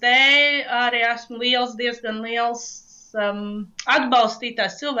pieredzes dēļ arī esmu diezgan liels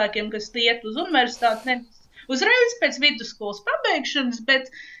atbalstītājs cilvēkiem, kas iet uz universitāti, nevis uzreiz pēc vidusskolas pabeigšanas,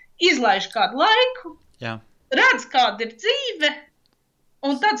 bet izlaiž kādu laiku, redz, kāda ir dzīve,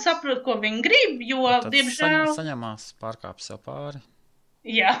 un tad saprot, ko viņi grib, jo, diemžēl... Saņemās pārkāp sev pāri.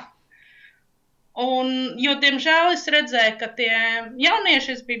 Jā. Jo, diemžēl, es redzēju, ka tie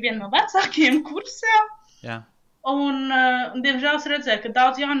jaunieši, es biju viena no vecākajiem kursā, un, diemžēl, es redzēju, ka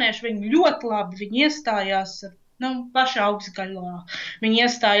daudz jaunieši, viņi ļoti labi, viņi iestājās ar, pašā augstgaļā, viņi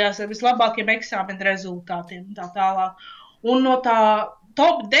iestājās ar vislabākiem eksāmenu rezultātiem, tā tālāk. Un no tā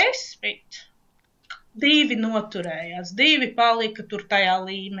top 10, 2 noturējās, 2 palika tur tajā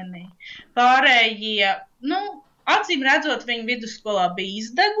līmenī. Pārējie, acīm redzot, viņi vidusskolā bija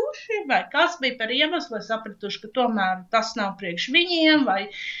izdeguši, vai kas bija par iemeslu, vai sapratuši, ka tomēr tas nav priekš viņiem, vai,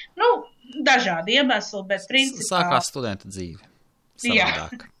 dažādi iemesli, bet principā... Sākās studenta dzīve.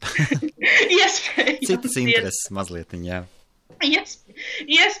 Savādāk. Iespējams. Citas intereses mazliet, jā.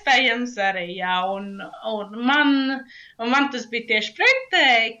 Iespējams arī, jā, un man tas bija tieši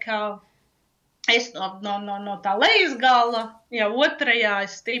pretēji, ka es no tā lejas gala, jau otrajā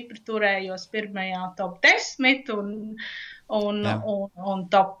es stipri turējos pirmajā top 10 un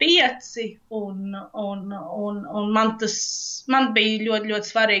top 5, un man bija ļoti, ļoti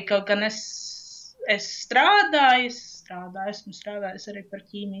svarīgi, kaut gan es strādāju strādāju. Esmu strādājis arī par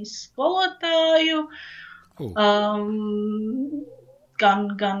ķīmijas skolotāju,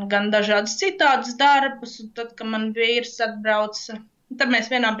 gan dažādas citādas darbus. Un tad, kad man vīrs atbrauca, tad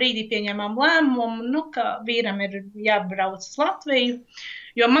mēs vienā brīdī pieņēmām lēmumu, ka vīram ir jābrauc uz Latviju,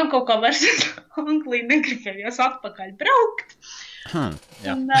 jo man kaut kā vairs Angliju negribējās atpakaļ braukt.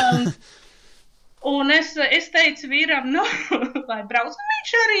 Un es teicu vīram, lai brauc.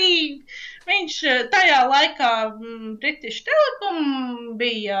 Viņš tajā laikā British Telecom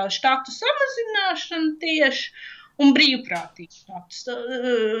bija štatu samazināšana tieši un brīvprātīgi štātus.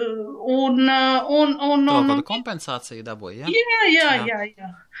 Kādu kompensāciju dabūja, ja? Jā.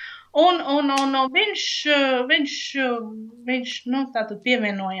 Un viņš tātad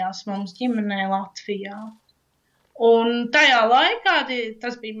pievienojās mums ģimenei Latvijā. Un tajā laikā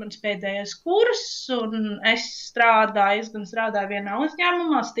tas bija mans pēdējais kurs, un es gan strādāju vienā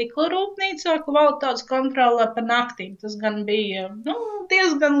uzņēmumā, stikla rūpnīcā, kvalitātes kontrolē pa naktīm. Tas gan bija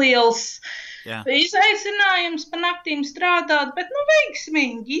diezgan liels izaicinājums pa naktīm strādāt, bet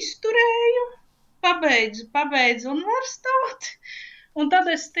veiksmīgi izturēju, pabeidzu universitāti. Un tad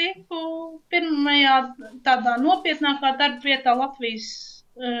es tiku pirmajā tādā nopietnākā darba vietā Latvijas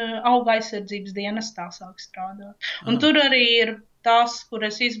auga aizsardzības dienestā sāk strādāt. Un tur arī ir tas, kur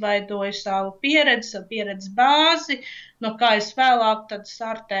es izveidoju savu pieredzes bāzi, no kā es vēlāk tad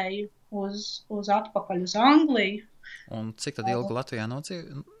startēju uz atpakaļ uz Angliju. Un cik tad ilgi Latvijā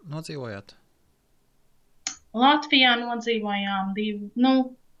nodzīvojāt? Latvijā nodzīvojām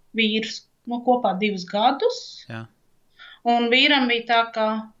vīrs kopā 2 gadus. Jā. Un vīram bija tā,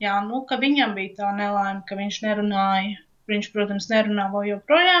 ka viņam bija tā nelaime, ka viņš nerunāja. Viņš, protams, nerunā vēl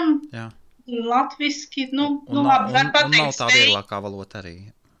joprojām latviski. Labi, var pateikt un nav tā vieglākā valoda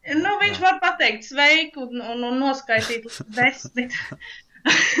arī. Viņš var pateikt sveiku un noskaitīt 10.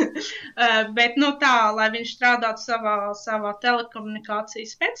 Bet, tā, lai viņš strādātu savā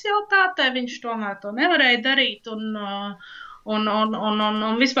telekomunikācijas specialitātē, viņš tomēr to nevarēja darīt. Un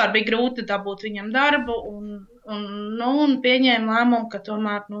vispār bija grūti dabūt viņam darbu, un pieņēma lēmumu, ka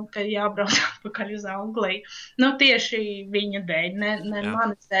tomēr, ka jābrauc atpakaļ uz Angliju. Tieši viņa dēļ, ne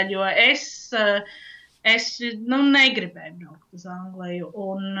manas dēļ, jo es negribēju braukt uz Angliju.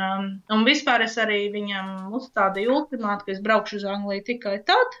 Un vispār es arī viņam uzstādīju ultimātu, ka es braukšu uz Angliju tikai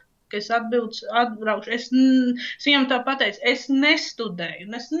tad, ka es atbraukšu. Es viņam tā pateicu, es nestudēju,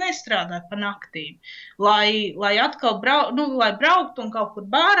 un es nestrādāju pa naktīm, lai atkal lai brauktu un kaut kur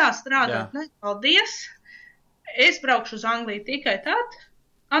bārā strādāt. Ne, paldies! Es braukšu uz Angliju tikai tad,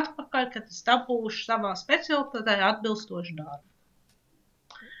 atpakaļ, kad es dabūšu savā specialitātē atbilstošu darbu.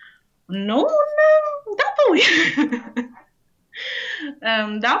 Dabūju.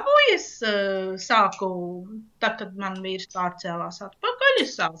 Dabūju, es sāku, tad, kad man vīrs pārcēlās atpakaļ,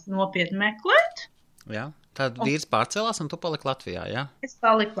 es sāku nopietni meklēt. Jā, tad vīrs pārcēlās un tu paliki Latvijā, jā? Es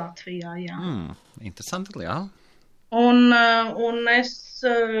paliku Latvijā, jā. Interesanti, jā. Un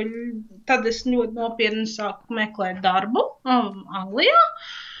tad es ļoti nopietni sāku meklēt darbu Anglijā,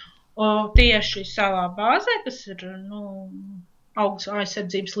 tieši savā bāzē, kas ir, augas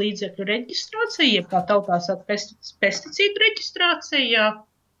aizsardzības līdzekļu reģistrācija, jeb kā tautā saka pesticīdu reģistrācija.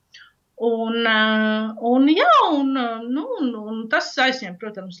 Un tas aizņem,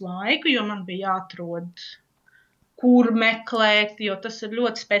 protams, laiku, jo man bija jāatrod, kur meklēt, jo tas ir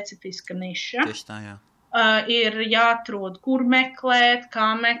ļoti specifiska niša. Tieši tā, jā. Ir jāatrod, kur meklēt,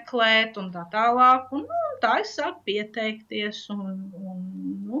 kā meklēt un tā tālāk. Un tā es sāku pieteikties. Un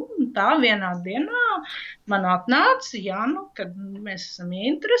tā vienā dienā man atnāca, kad mēs esam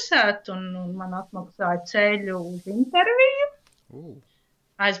ieinteresēti, un man atmaksāja ceļu uz interviju.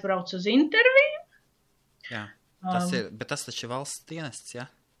 Aizbraucu uz interviju. Jā, bet tas taču ir valsts dienests, jā?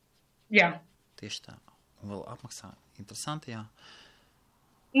 Jā. Tieši tā. Un vēl apmaksā. Interesanti, jā.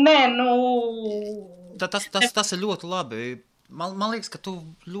 Nē, Tas ir ļoti labi. Man liekas, ka tev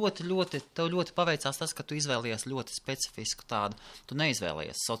ļoti paveicās tas, ka tu izvēlējies ļoti specifisku tādu. Tu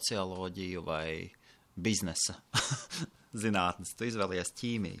neizvēlējies socioloģiju vai biznesa zinātnes, tu izvēlējies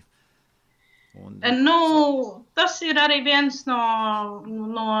ķīmiju. Tas ir arī viens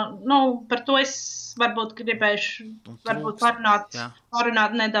par to es varbūt gribēšu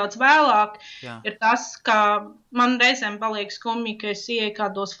parunāt nedaudz vēlāk. Jā. Ir tas, ka man reizēm paliek skumji, ka es ieeju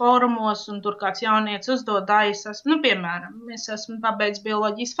kādos fórumos un tur kāds jaunietis uzdod, piemēram, es esmu pabeidz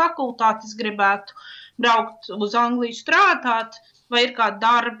bioloģijas fakultāti, es gribētu braukt uz Angliju strādāt, vai ir kādi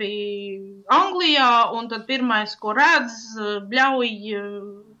darbi Anglijā, un tad pirmais, ko redz, bļauj,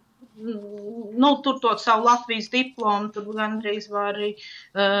 tur to savu Latvijas diplomu, tur gandrīz var arī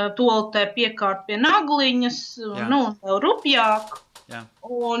toaletē piekārt pie nagliņas, vēl rupjāk. Jā.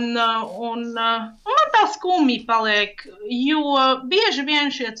 Un man tā skumji paliek, jo bieži vien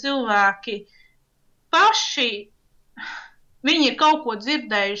šie cilvēki paši, viņi ir kaut ko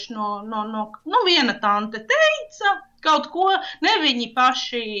dzirdējuši no viena tante teica, kaut ko, ne viņi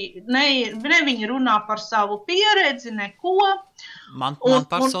paši, ne viņi runā par savu pieredzi, neko. Man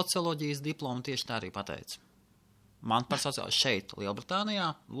par socioloģijas diplomu tieši tā arī pateica. Man par socioloģiju šeit, Lielbritānijā,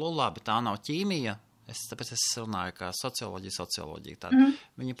 labi, tā nav ķīmija, tāpēc es runāju, kā socioloģija. Tad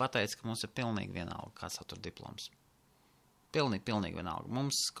viņi pateica, ka mums ir pilnīgi vienalga, kāds tur diploms. Pilnīgi vienalga.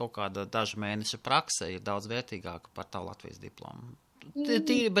 Mums kaut kāda dažu mēneša prakse ir daudz vērtīgāka par tavu Latvijas diplomu.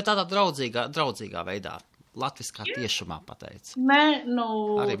 Bet tādā draudzīgā veidā. Latviskā tiešumā pateica.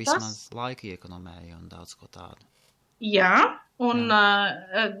 Arī vismaz laika iekonomēja un daudz ko tādu. Jā, un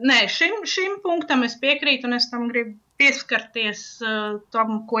šim punktam es piekrītu, un es tam gribu pieskarties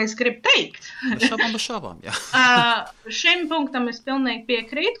tam, ko es gribu teikt. Bez šaubām, jā. Šim punktam es pilnīgi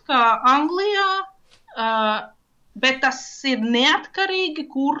piekrītu, ka Anglijā, bet tas ir neatkarīgi,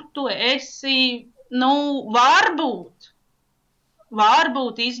 kur tu esi,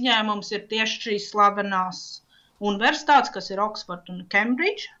 varbūt izņēmums ir tieši šīs slavenās universitātes, kas ir Oxford un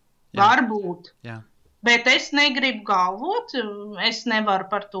Cambridge. Jā. Varbūt. Jā. Bet es negribu galvot, es nevaru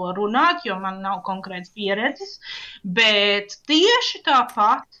par to runāt, jo man nav konkrēts pieredzes, bet tieši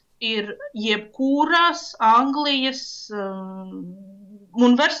tāpat ir jebkuras Anglijas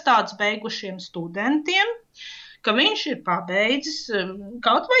universitātes beigušiem studentiem, ka viņš ir pabeidzis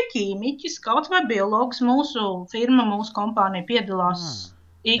kaut vai ķīmiķis, kaut vai biologs. Mūsu firma, mūsu kompānija piedalās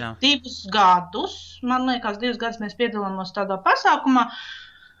 2 gadus. Man liekas, 2 gadus mēs piedalāmies tādā pasākumā,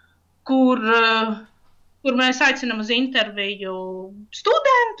 kur mēs aicinām uz interviju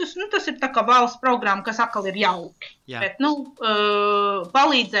studentus. Tas ir tā kā valsts programma, kas atkal ir jauki. Jā. Bet,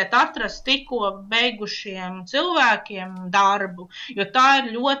 palīdzēt atrast tikko beigušiem cilvēkiem darbu, jo tā ir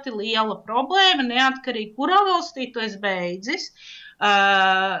ļoti liela problēma, neatkarīgi, kurā valstī tu esi beidzis.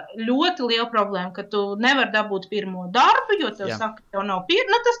 Ļoti liela problēma, ka tu nevar dabūt pirmo darbu, jo tev saka, ka tev nav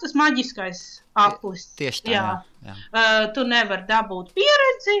tas maģiskais aplis. Tieši tā, jā. Tu nevar dabūt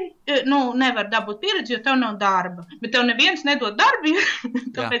pieredzi, jo tev nav darba. Bet tev neviens nedod darbu,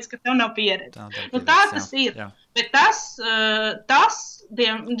 tāpēc, ka tev nav pieredzi. Tā tas ir. Jā. Bet tas,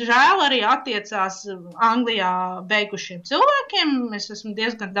 diemžēl, arī attiecās Anglijā beigušiem cilvēkiem. Es esmu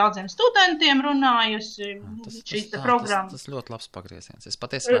diezgan daudziem studentiem runājusi šīs programmas. Tas ļoti labs pagrieziens. Es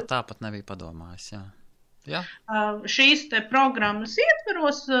patiesībā tāpat nebiju padomājis, jā. Jā. Šīs te programmas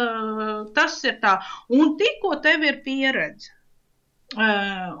ietveros, tas ir tā. Un tikko tev ir pieredze.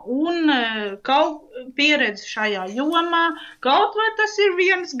 Un kaut pieredze šajā jomā, kaut vai tas ir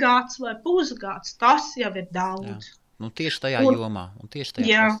 1 gads vai pusgads, tas jau ir daudz. Jā. Tieši tajā jomā, un tieši tajā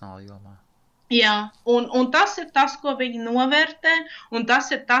profesionālā jomā. Jā, un tas ir tas, ko viņi novērtē, un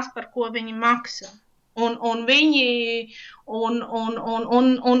tas ir tas, par ko viņi maksā. Un viņi, un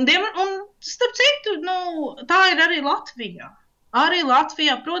starp citu, tā ir arī Latvijā. Arī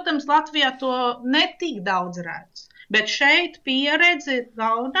Latvijā, protams, Latvijā to netik daudz redz. Bet šeit pieredze ir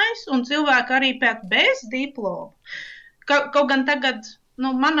galvenais, un cilvēki arī pēc bez diplomu. Kaut gan tagad,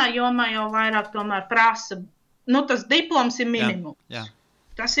 manā jomā jau vairāk tomēr prasa, tas diploms ir minimums. Jā.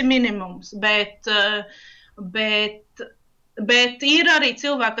 Tas ir minimums, bet ir arī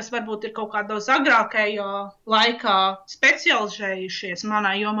cilvēki, kas varbūt ir kaut kādos agrākajā laikā specializējušies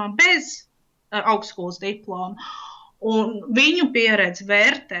manā jomā bez augstskolas diploma. Un viņu pieredzi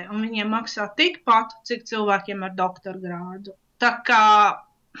vērtē, un viņiem maksā tikpat, cik cilvēkiem ar doktora grādu. Tā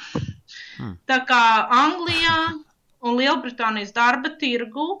kā Anglijā un Lielbritānijas darba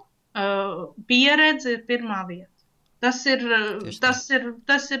tirgu pieredze ir pirmā vieta. Tas ir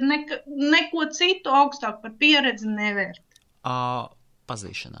neko citu augstāk par pieredzi nevērt.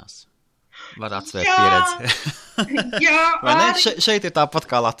 Pazīšanās. Var atsvērt pieredzi. Jā, arī... Šeit ir tāpat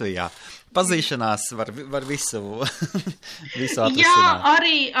kā Latvijā. Pazīšanās var visu atrisināt. Jā,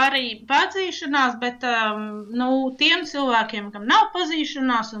 arī pazīšanās, bet tiem cilvēkiem, kam nav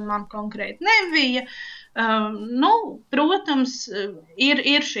pazīšanās, un man konkrēti nebija, protams, ir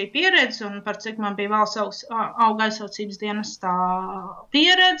šī pieredze, un par cik man bija valsts auga aizsardzības dienestā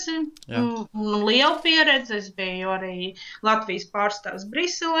pieredze, un liela pieredze. Es biju arī Latvijas pārstāvs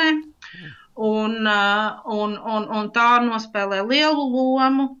Briselē. Un tā nospēlē lielu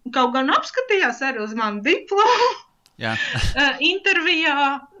lomu. Kaut gan apskatījās arī uz manu diplomu. Jā.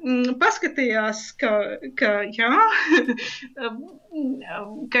 Intervijā paskatījās, ka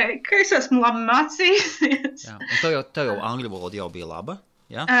es esmu labi mācījusies. Jā. Un tev jau angļu valoda jau bija laba?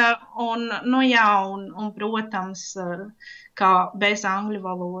 Jā? Un, protams, kā bez angļu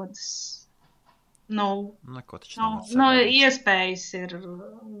valodas. Neko taču iespējas ir.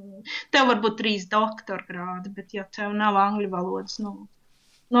 Tev varbūt 3 doktora grādi, bet ja tev nav angļu valodas,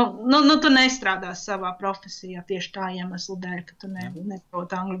 tu nestrādās savā profesijā tieši tā iemesla dēļ, ka tu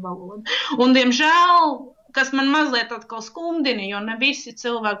neproti angļu valodu. Un, diemžēl, kas man mazliet atkal skumdina, jo ne visi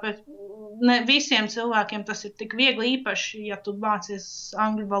cilvēki, bet ne visiem cilvēkiem tas ir tik viegli, īpaši, ja tu mācies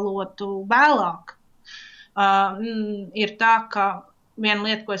angļu valodu vēlāk. Ir tā, ka viena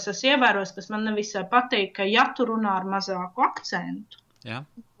lieta, ko es esmu ievērojis, kas man nevisai patīk, ka ja tu runā ar mazāku akcentu,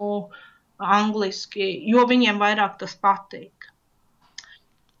 angliski, jo viņiem vairāk tas patīk.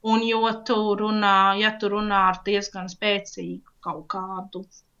 Un ja tu runā ar diezgan spēcīgu kaut kādu,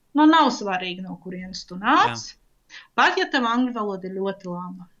 nav svarīgi, no kurienes tu nāc, pat ja tev angļu valoda ir ļoti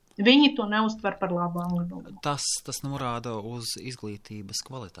laba. Viņi to neuztver par labu angļu valodu. Tas norāda uz izglītības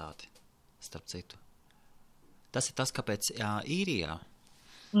kvalitāti, starp citu. Tas ir tas, kāpēc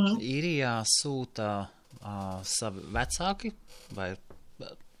Īrijā sūta savi vecāki vai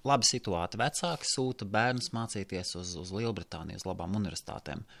labi situēti vecāki sūta bērnus mācīties uz Lielbritāniju, uz labām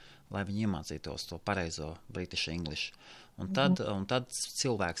universitātēm, lai viņi iemācītos to pareizo British English. Un tad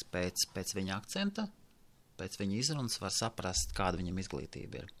cilvēks pēc viņa akcenta, pēc viņa izrunas var saprast, kāda viņam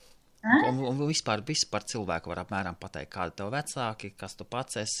izglītība ir. Un vispār cilvēku var apmēram pateikt, kāda tev vecāki, kas tu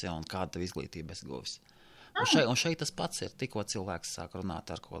pats esi un kāda tev izglītība esi guvis. Un šeit tas pats ir, tikko cilvēks sāk runāt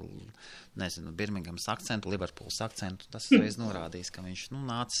ar ko, Birminghamas akcentu, Liverpools akcentu, tas reiz norādīs, ka viņš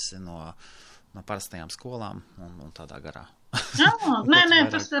nācis no parastajām skolām un tādā garā.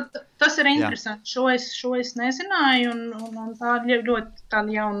 Tas ir interesanti. Šo es nezināju, un tā ir ļoti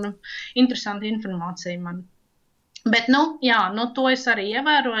tāda jauna, interesanta informācija man. Bet, to es arī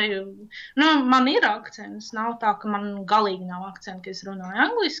ievēroju. Man ir akcents, nav tā, ka man galīgi nav akcents, ka es runāju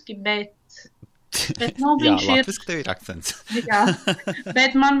angliski, bet viņš ir... Latviski tev ir akcents. Jā,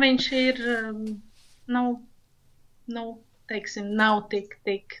 bet man viņš ir, teiksim, nav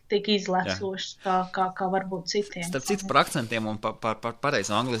tik izlecošs, kā varbūt citiem. Starp citu par akcentiem un par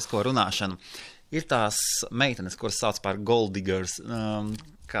pareizo anglisko runāšanu. Ir tās meitenes, kuras sauc par gold diggers,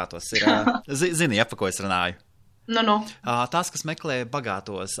 kā tos ir, zini, pa ko es runāju. Tās, kas meklē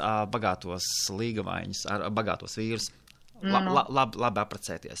bagātos līgavaiņus, bagātos vīrus, labi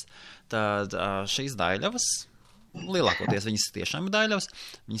apprecēties. Tad šīs daļavas, lielākoties viņas tiešām ir daļavas,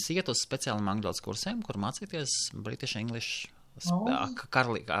 viņas iet uz speciāliem angļu valodas kursiem, kur mācīties British English ar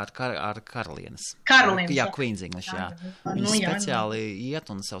karalienes. Jā, Queen's English, jā. Viņas speciāli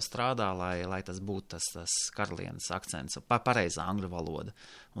iet un sev strādā, lai tas būtu tas karalienes akcents, pareizā angļu valoda.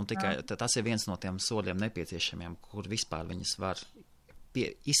 Un tikai tas ir viens no tiem soļiem nepieciešamiem, kur vispār viņas var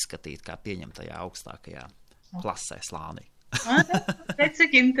izskatīt kā pieņemtajā augstākajā klasē slānī.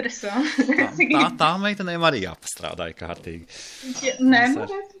 Cik interesanti. Tā meitenēm arī jāpastrādāja kārtīgi.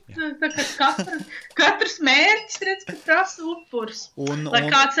 Katrs mērķis, redz, ka prasa upurs, lai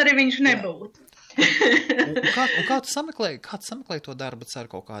kāds arī viņš nebūtu. Un kā tu sameklēji to darbu ar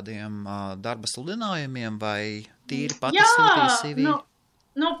kaut kādiem darba sludinājumiem vai tīri pati sūtīji CV?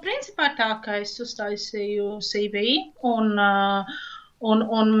 Principā tā, ka es uztaisīju CV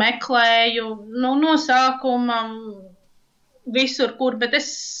un meklēju no sākuma visur, kur, bet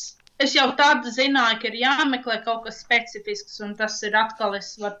es jau tādu zināju, ka ir jāmeklē kaut kas specifisks, un tas ir atkal,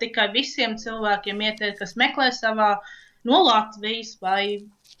 es varu tikai visiem cilvēkiem ieteikt, kas meklē savā no Latvijas vai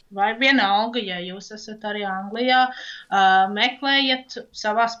vienalga, ja jūs esat arī Anglijā, meklējiet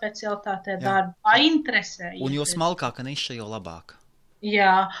savā specialitātē darbu, painteresējieties. Un jo smalkāka niša, jo labāk.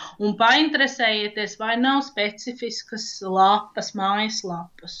 Jā, un painteresējieties, vai nav specifiskas lapas,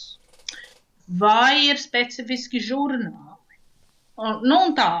 mājaslapas, vai ir specifiski žurnāli.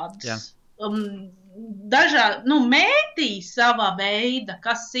 Un tādas. Dažādi, mēdī savā veida,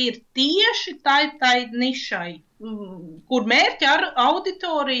 kas ir tieši tai nišai, kur mērķa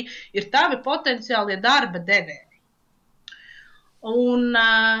auditorija ir tavi potenciālie darba devēji. Un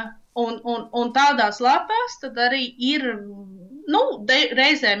tādās lapās tad arī ir,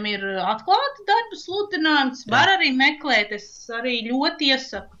 reizēm ir atklāti darba sludinājums, var arī meklēt, es arī ļoti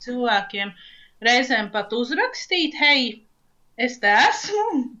iesaku cilvēkiem reizēm pat uzrakstīt, hei, es te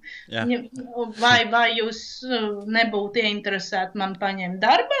esmu, vai jūs nebūtu ieinteresēti man paņemt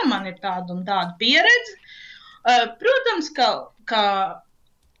darbā, man ir tāda un tāda pieredze. Protams, ka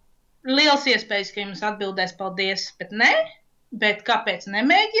liels iespējas, ka jums atbildēs paldies, bet ne, bet kāpēc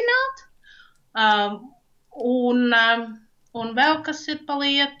nemēģināt? Un vēl kas ir pa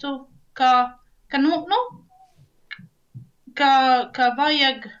lietu, ka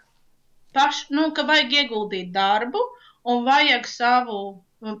vajag ka vajag ieguldīt darbu, un vajag savu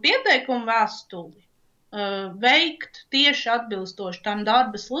pieteikumu vēstuli. veikt tieši atbilstoši tam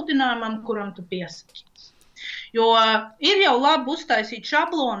darba sludinājumam, kuram tu piesakies. Jo ir jau labi uztaisīt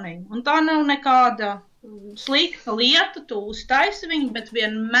šabloniņu, un tā nav nekāda slikta lieta, tu uztaisi viņu, bet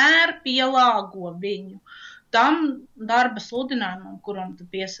vienmēr pielāgo viņu tam darba sludinājumam, kuram tu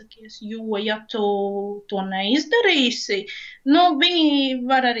piesakies. Jo, ja tu to neizdarīsi, viņi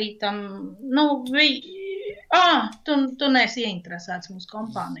var arī tam, tu neesi ieinteresēts mūsu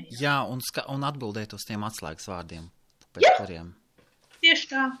kompānijā. Jā, un atbildēt uz tiem atslēgas vārdiem, kuriem. Tieši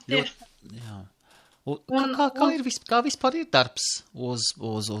tā. Jā. Kā vispār ir darbs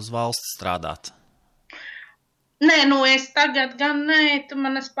uz valsts strādāt? Nē, es tagad gan tu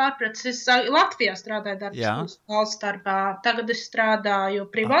man esi pārpratis. Es Latvijā strādāju darbs valsts darbā. Tagad es strādāju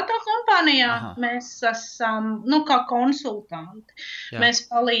privātā kompānijā. Aha. Mēs esam, kā konsultanti. Jā. Mēs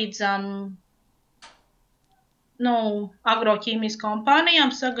palīdzam agroķīmijas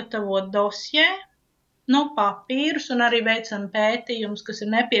kompānijām sagatavot dosjē, papīrus un arī veicam pētījumus, kas ir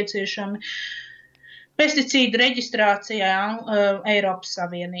nepieciešami pesticīdu reģistrācijā Eiropas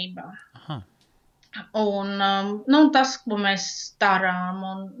Savienībā. Aha. Un tas, ko mēs darām,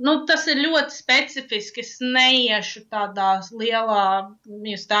 tas ir ļoti specifiski. Es neiešu tādās lielākā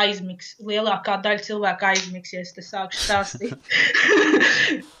daļa cilvēka aizmiksies, te sākšu stāstīt.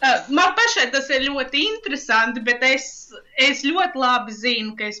 Man pašai tas ir ļoti interesanti, bet es ļoti labi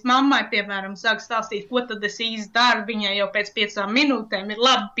zinu, ka es mammai, piemēram, sāku stāstīt, ko tad es īsti daru, viņai jau pēc 5 minūtēm ir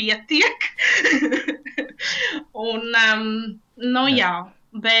labi pietiek. Jā.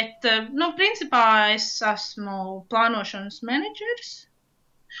 Bet, principā es esmu plānošanas menedžers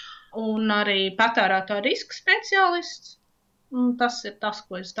un arī patērētāju riska speciālists. Tas ir tas,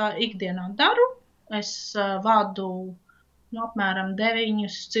 ko es ikdienā daru. Es vadu apmēram 9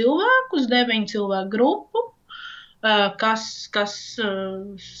 cilvēku grupu, kas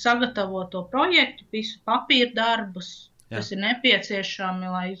sagatavo to projektu, visu papīra darbus, kas ir nepieciešami,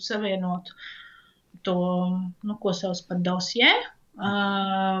 lai savienotu to, ko sauc par dosjē.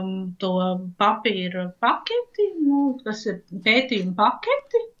 To papīra paketi, kas ir pētījuma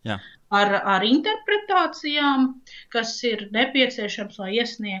paketi ar interpretācijām, kas ir nepieciešams, lai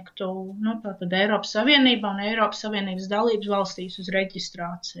iesniegtu tātad Eiropas Savienībā un Eiropas Savienības dalības valstīs uz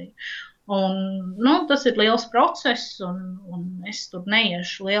reģistrāciju. Un tas ir liels process, un es tur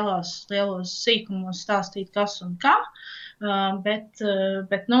neiešu lielos sīkumos stāstīt, kas un kā, bet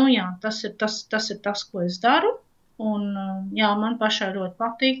tas ir tas, ko es daru. Un, man pašai ļoti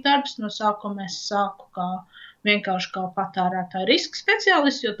patīk darbs. No sākuma es sāku vienkārši kā patērētāju riska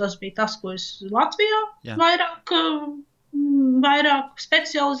speciālists, jo tas bija tas, ko es Latvijā vairāk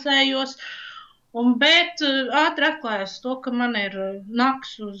specializējos. Bet ātri atklājās to, ka man ir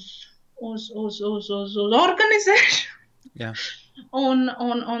naks uz organizēšanu. Jā. Un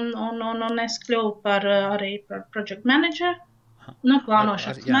es kļuvu arī par project manager.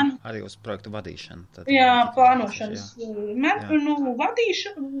 Plānošanas arī uz projektu vadīšanu. Plānošanas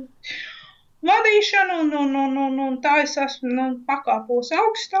vadīšanu, un tā es esmu pakāpos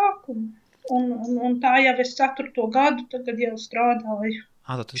augstāk, un tā jau es 4. gadu tagad jau strādāju.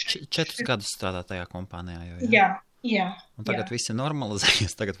 Tad 4 gadus strādā tajā kompānijā jau, Jā. Un tagad viss ir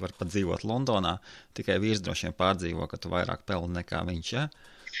normalizējies, tagad var pat dzīvot Londonā, tikai vīrs droši vien pārdzīvo, ka tu vairāk pelni nekā viņš,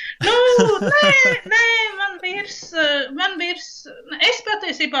 Nē, man vīrs, es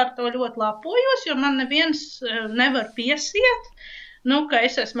patiesībā ar to ļoti lapojos, jo man neviens nevar piesiet, ka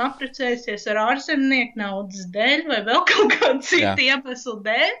es esmu apprecējusies ar ārzemnieku naudas dēļ vai vēl kaut kādu citu iemeslu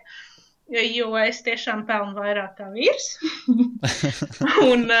dēļ, jo es tiešām pelnu vairāk kā vīrs.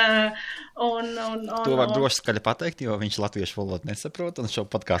 To var droši skaļi pateikt, jo viņš latviešu valodu nesaprot un šo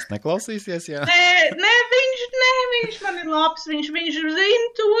podcastu neklausīsies, Nē, viņš man ir labs, viņš zina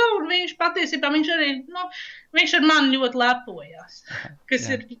to, un viņš patiesībā, viņš ar mani ļoti lepojās, kas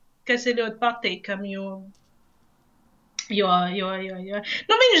ir ļoti patīkami, jo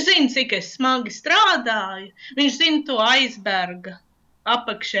viņš zina, cik es smagi strādāju, viņš zina to aizberga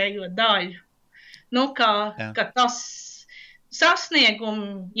apakšējo daļu, ka tas sasniegumi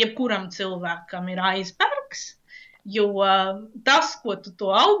jebkuram cilvēkam ir aizbergs, jo tas, ko tu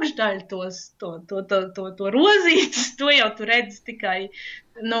to augšdaļu, to rozītes, to jau tu redzi tikai,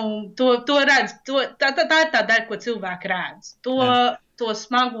 to redz, tā ir tā daļa, ko cilvēki redz. To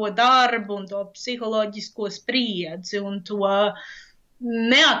smago darbu un to psiholoģisko spriedzi un to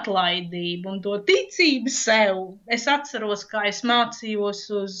neatlaidību un to ticību sev. Es atceros, kā es mācījos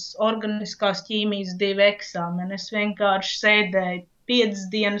uz organiskās ķīmijas 2 eksāmeni. Es vienkārši sēdēju 5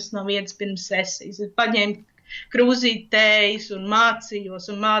 dienas no vietas pirms sesijas. Es paņēmu krūzīt tējas un mācījos.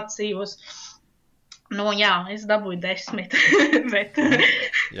 Nu, jā, es dabūju 10, bet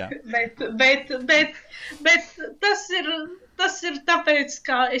tas ir tāpēc,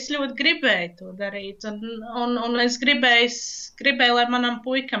 ka es ļoti gribēju to darīt, un es gribēju, lai manam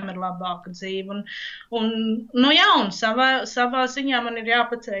puikam ir labāka dzīve, nu jā, un savā ziņā man ir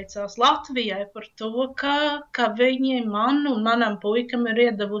jāpateicās Latvijai par to, ka viņi man un manam puikam ir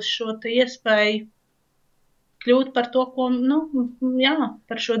iedavuši šo iespēju kļūt par to, ko, nu, jā,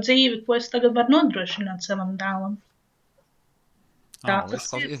 par šo dzīvi, ko es tagad varu nodrošināt savam dēlam.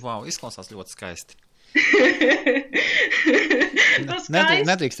 Wow, izklausās ļoti skaisti.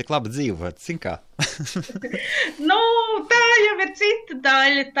 Nedrīkst tik labi dzīvot, zin kā? Nu, tā jau ir cita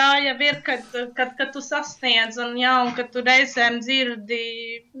daļa, tā jau ir, kad tu sasniedz, un kad tu reizēm dzirdi,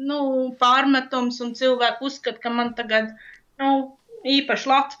 nu, pārmetums, un cilvēku uzskat, ka man tagad, nu, īpaši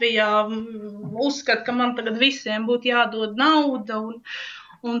Latvijā uzskata, ka man tagad visiem būtu jādod nauda,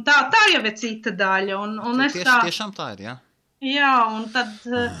 un tā jau ir cita daļa. Tiešām tā ir, jā? Jā,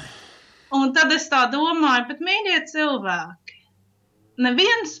 un tad es tā domāju, bet mīļie cilvēki,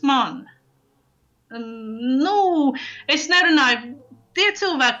 neviens man, nu, es nerunāju, tie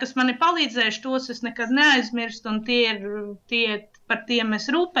cilvēki, kas man ir palīdzējuši, tos es nekad neaizmirstu, un par tiem es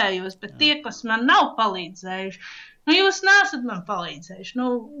rūpējos, bet tie, kas man nav palīdzējuši, nu, jūs neesat man palīdzējuši.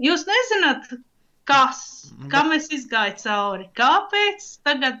 Nu, jūs nezināt, kam es izgāju cauri. Kāpēc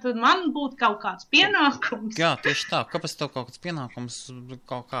tagad man būtu kaut kāds pienākums? Jā, tieši tā. Kāpēc tev kaut kāds pienākums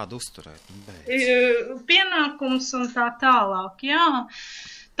kaut kādu uzturēt? Pienākums un tā tālāk, jā.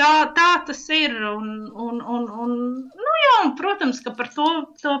 Tā tas ir. Nu jā, un, protams, ka par to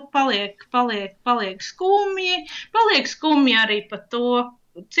paliek skumji. Paliek skumji arī par to,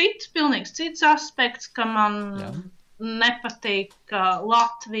 pilnīgs cits aspekts, ka man nepatīk, ka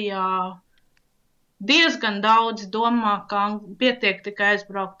Latvijā diezgan daudz domā, ka pietiek tikai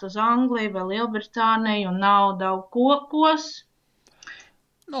aizbraukt uz Angliju vai Lielbritāniju un nav daudz kokos.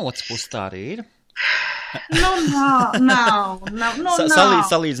 No otras puses tā arī ir. Nu, nav.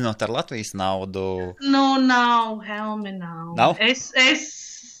 Salīdzinot ar Latvijas naudu. Nu, nav, Helmi, nav. Nav?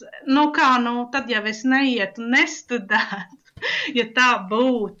 Tad jau es neietu un nestudētu. Ja tā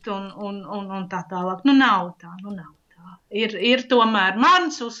būtu un tā tālāk. Nu, nav tā. Ir tomēr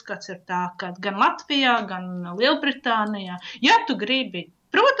mans uzskats ir tā, ka gan Latvijā, gan Lielbritānijā, ja tu gribi,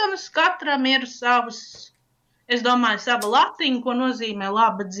 protams, katram ir es domāju, sava latiņa, ko nozīmē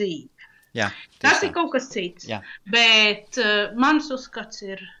laba dzīve. Jā, tas ir kaut kas cits. Jā. Bet mans uzskats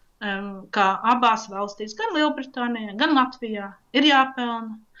ir, ka abās valstīs, gan Lielbritānijā, gan Latvijā, ir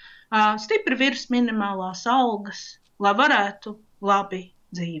jāpelna stipri virs minimālās algas, lai varētu labi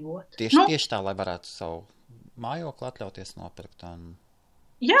dzīvot. Tieši tā, lai varētu savu mājokli atļauties nopirkt.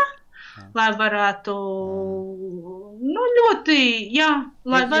 Jā, lai varētu,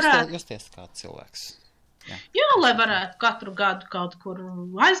 lai varētu. Justies kā cilvēks. Jā, lai varētu katru gadu kaut kur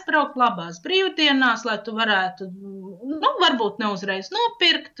aizbraukt labās brīvdienās, lai tu varētu, varbūt neuzreiz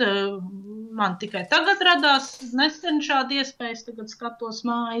nopirkt. Man tikai tagad radās nesen šāda iespēja, tagad skatos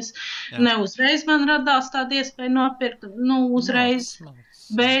mājas. Jā. Neuzreiz man radās tāda iespēja nopirkt, uzreiz.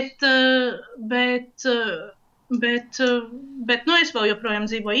 Bet, es vēl joprojām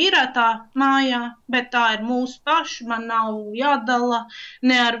dzīvoju īrētā mājā, bet tā ir mūsu paši, man nav jādala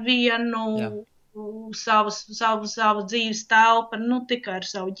ne ar vienu. Jā. Savu dzīves telpa, tikai ar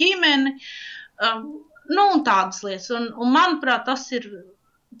savu ģimeni, un tādas lietas. Un manuprāt, tas ir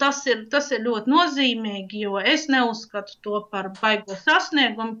ļoti nozīmīgi, jo es neuzskatu to par baigo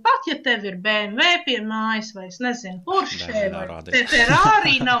sasniegumu. Pat, ja tev ir BMW pie mājas, vai es nezinu, Porsche, vai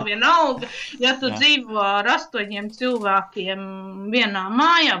Ferrari, nav vienalga, ja tu dzīvo ar 8 cilvēkiem vienā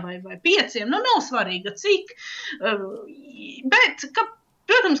mājā, vai 5, nav svarīga cik, bet,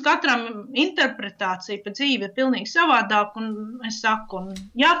 protams, katram interpretācija par dzīvi ir pilnīgi savādāk, un es saku,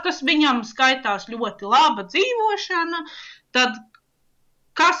 ja tas viņam skaitās ļoti laba dzīvošana, tad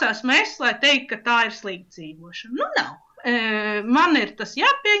kas esmu es, lai teikt, ka tā ir slikta dzīvošana? Nav. Man ir tas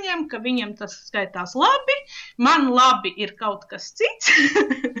jāpieņem, ka viņam tas skaitās labi, man labi ir kaut kas cits,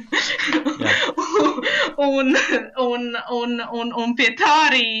 un pie tā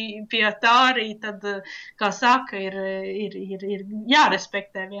arī tad, kā saka, ir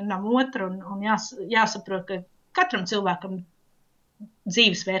jārespektē vienam otru, un jāsaprot, ka katram cilvēkam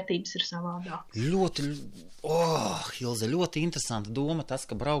dzīves vērtības ir savādāk. Ilze, ļoti interesanta doma tas,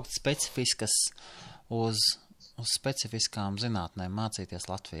 ka braukt specifiskas uz specifiskām zinātnēm mācīties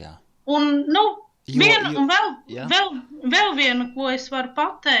Latvijā. Un, vēl viena, ko es varu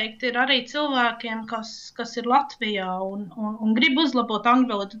pateikt, ir arī cilvēkiem, kas ir Latvijā un grib uzlabot angļu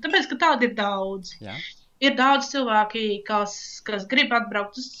valodu, tāpēc, ka tādi ir daudzi. Jā. Ir daudz cilvēki, kas grib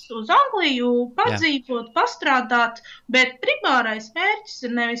atbraukt uz Angliju, padzīvot, pastrādāt, bet primārais mērķis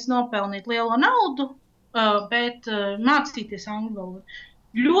ir nevis nopelnīt lielo naudu, bet mācīties angļu valodu.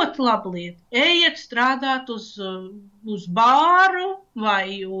 Ļoti laba lieta. Ejiet strādāt uz bāru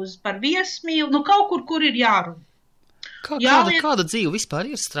vai par viesmīlu, kaut kur ir jārunā. Kāda dzīve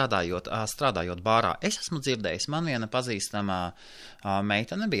vispār ir strādājot bārā? Es esmu dzirdējis, man viena pazīstamā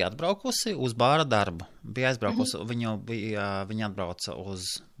meitene bija atbraukusi uz bāra darbu. Bija aizbraukusi, viņa atbrauca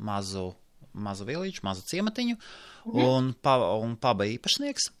uz mazu vilīču, mazu ciematiņu, un paba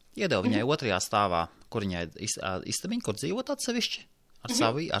īpašnieks iedeva viņai otrajā stāvā, kur viņai istabiņa, kur dzīvot atsevišķi,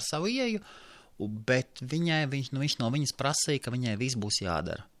 ar savu ieju, bet viņš no viņas prasīja, ka viņai viss būs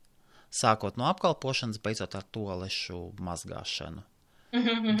jādara. Sākot no apkalpošanas, beidzot ar toalešu mazgāšanu.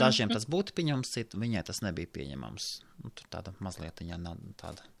 Dažiem tas būtu pieņemams, viņai tas nebija pieņemams. Tur tāda mazliet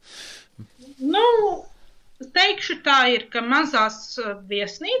tāda. Teikšu tā ir, ka mazās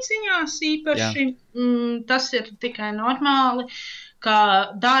viesnīciņās īpaši tas ir tikai normāli,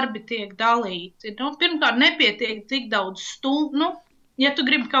 ka darbi tiek dalīti. Pirmkārt, nepietiek tik daudz stundu. Ja tu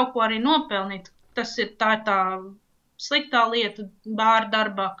gribi kaut ko arī nopelnīt, tā ir tā sliktā lieta bāra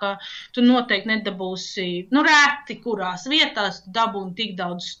darbā, ka tu noteikti nedabūsi, reti kurās vietās tu dabūni tik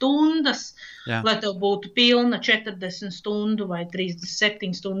daudz stundas, lai tev būtu pilna 40 stundu vai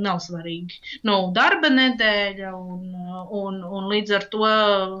 37 stundu, nav svarīgi. Darba nedēļa un līdz ar to,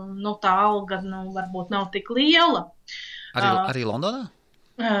 tā alga, varbūt nav tik liela. Arī Londonā?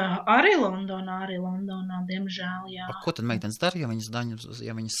 Arī Londonā, diemžēl, jā. Ko tad meitenes dara, ja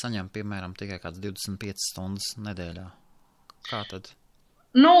viņas saņem, piemēram, tikai kāds 25 stundas nedēļā? Kā tad?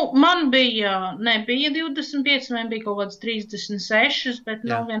 Man nebija 25, man bija kaut kāds 36, bet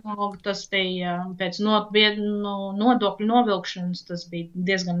vienalga tas bija pēc nodokļu novilkšanas, tas bija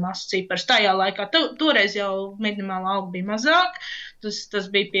diezgan mazs cipars. Tajā laikā, toreiz jau minimāla alga bija mazāk, tas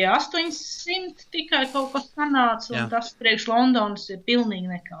bija pie 800 tikai kaut kas sanāca, un tas priekš Londonas ir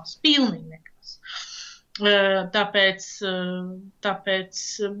pilnīgi nekas. Tāpēc,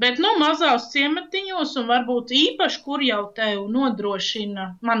 bet mazās ciematiņos un varbūt īpaši, kur jau tev nodrošina,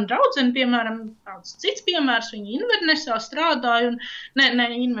 man draudzene, piemēram, tāds cits piemērs, viņa Invernesā strādāja, ne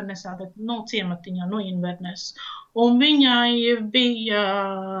Invernesā, bet ciematiņā, Invernes. Un viņai bija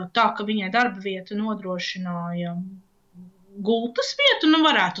tā, ka viņai darba vieta nodrošināja gultas vietu,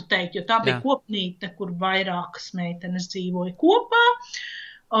 varētu teikt, jo tā bija kopnīte, kur vairākas meitenes dzīvoja kopā.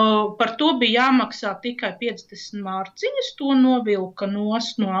 Par to bija jāmaksā tikai 50 mārciņas, to novilka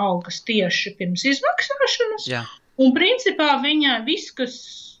nost no algas tieši pirms izmaksāšanas. Un principā viņai viss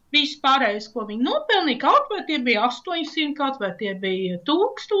pārējais, ko viņa nopelnīja, kaut vai tie bija 800, kaut vai tie bija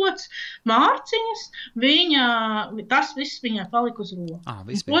 1000 mārciņas, tas viss viņai palika uz roku.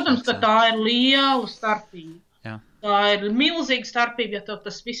 Protams, ka tā ir liela starpība. Tā ir milzīga starpība, ja tev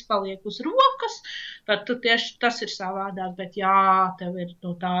tas viss paliek uz rokas, tad tieši tas ir savādāk, bet tev ir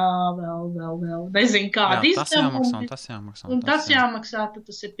tā vēl nezinu kāda izdevuma. Tas jāmaksā, tad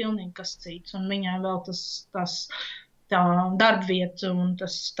tas ir pilnīgi kas cits, un viņai vēl tā darbvieta un tā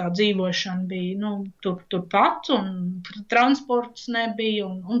dzīvošana bija, turpat, un transports nebija,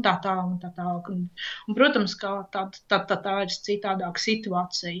 un tā. Un, protams, ka tā ir citādāka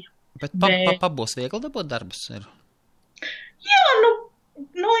situācija. Bet pabos viegli dabūt darbus ir? Jā,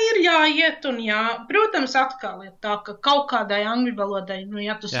 ir jāiet un protams, atkal ir tā, ka kaut kādai angļu valodai,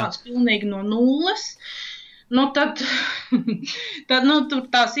 ja tu sāc pilnīgi no nulles, tad tur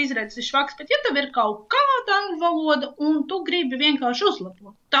tās izredzes ir švaks, bet ja tev ir kaut kāda angļu valoda un tu gribi vienkārši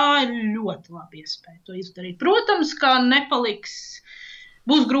uzlabot, tā ir ļoti labi iespēja to izdarīt. Protams, ka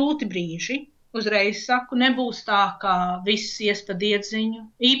būs grūti brīži. Uzreiz saku, nebūs tā, ka viss ies pa diedziņu.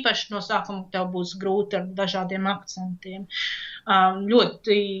 Īpaši no sākuma tev būs grūti ar dažādiem akcentiem.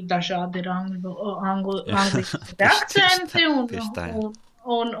 Ļoti dažādi ir angļu akcenti un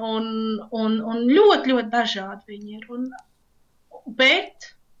ļoti dažādi viņi ir. Bet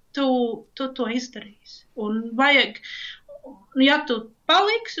tu to izdarīsi. Un vajag, ja tu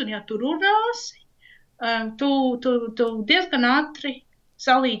paliksi un ja tu runāsi, tu diezgan ātri,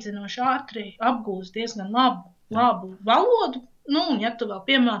 salīdzinoši ātri apgūs diezgan labu valodu, un ja tu vēl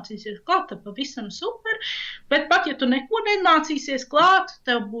piemācīsies klāt, tad pavisam super, bet pat ja tu neko nemācīsies klāt,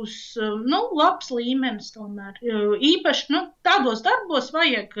 tev būs, labs līmenis tomēr. Īpaši, tādos darbos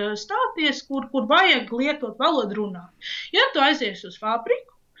vajag stāties, kur vajag lietot valodu runāt. Ja tu aizies uz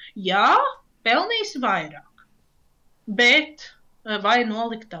fabriku, pelnīsi vairāk, bet vai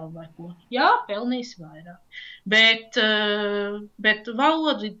noliktavu vai ko. Pelnīsi vairāk. Bet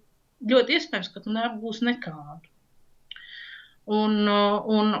valodu ļoti iespējams, ka tu neapgūsi nekādu.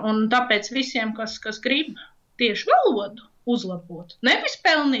 Un tāpēc visiem, kas grib tieši valodu uzlabot, nevis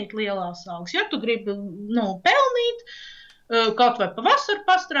pelnīt lielās algas. Ja tu gribi pelnīt, kaut vai pavasaru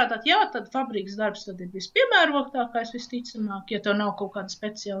pastrādāt, jā, tad fabrikas darbs tad ir vispiemērotākais visticamāk, ja tev nav kaut kāda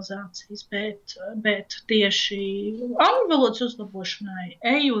specializācijas, bet tieši angļu valodas uzlabošanai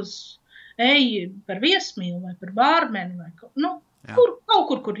ej par viesmīlu vai par bārmeni vai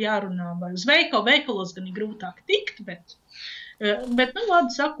kaut kur jārunā, vai uz veikalos gan ir grūtāk tikt, bet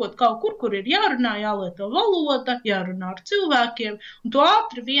vārdu sakot, kaut kur ir jārunā, jālieto valoda, jārunā ar cilvēkiem, un tu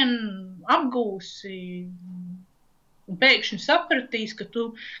ātri vien apgūsi un pēkšņi sapratīs, ka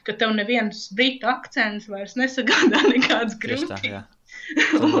tev neviens britu akcents vairs nesagādā nekādas grūtības.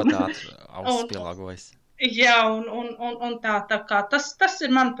 Tu ļoti ātri ausis pielāgojas. Jā, un tā kā tas ir,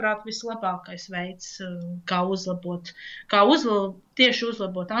 manuprāt, vislabākais veids, kā tieši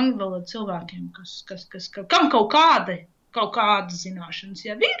uzlabot angļu valodu cilvēkiem, kam kaut kādas zināšanas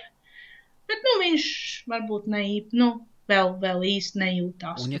jau ir, bet viņš varbūt vēl īsti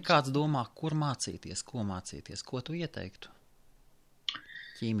nejūtās. Un ja kāds domā, kur mācīties, ko tu ieteiktu?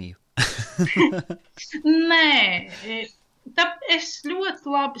 Ķīmiju. Nē, es ļoti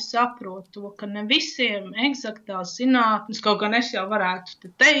labi saprotu to, ka ne visiem egzaktās zinātnes, kaut gan es jau varētu te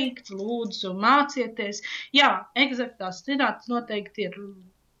teikt, lūdzu, mācieties. Jā, egzaktās zinātnes noteikti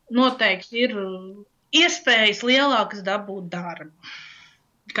ir iespējas lielākas dabūt darbu,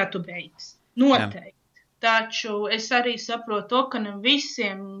 kad tu beidz. Noteikti. Taču es arī saprotu to, ka ne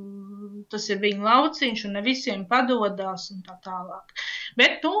visiem tas ir viņa lauciņš un ne visiem padodās un tā tālāk.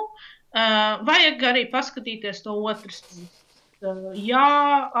 Bet, vajag arī paskatīties to otras puses.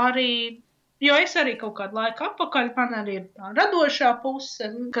 Jā, jo es arī kaut kādu laiku atpakaļ, man arī ir tā radošā puse,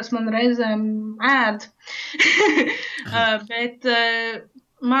 kas man reizēm ēd. Bet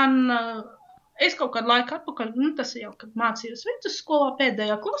es kaut kādu laiku atpakaļ, tas jau, kad mācījos vidusskolā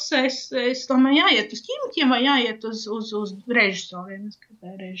pēdējā klasē, es domāju, jāiet uz ķīmiķiem vai jāiet uz režisoriem. Es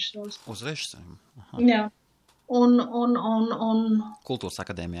gribēju režisors. Uz režisoriem? Aha. Jā. Un Kultūras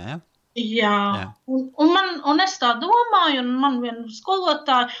akadēmijā, ja? Jā. Un es tā domāju, un man viena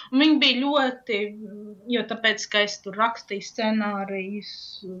skolotāja, un viņi bija ļoti, jo tāpēc, ka es tur rakstīju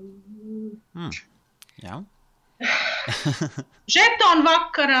scenārijus. Jā. Žetonu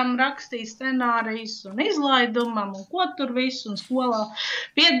vakaram rakstīju scenārijus un izlaidumam un ko tur visu un skolā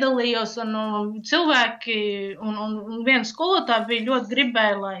piedalījos un cilvēki un viena skolotāja bija ļoti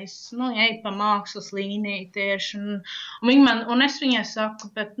gribēja, lai es eju pa mākslas līniju tieši un es viņai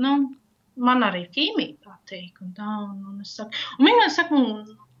saku, bet man arī ķīmija patīk un tā un es saku, un viņa man saka,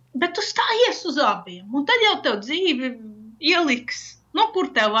 bet tu stājies uz abiem un tad jau tev dzīve ieliks, kur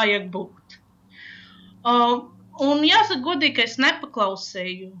tev vajag būt. Un jāsaka godīgi, ka es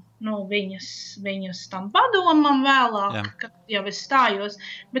nepaklausīju viņas tam padomam vēlāk, kad jau es stājos,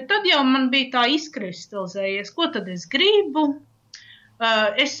 bet tad jau man bija tā izkristalizējies, ko tad es gribu.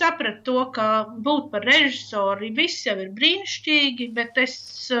 Es sapratu to, ka būt par režisoru viss jau ir brīnišķīgi, bet es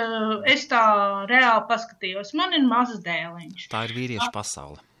tā reāli paskatījos, man ir mazs dēliņš. Tā ir vīriešu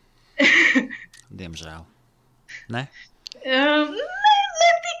pasaule. Diemžēl. Ne?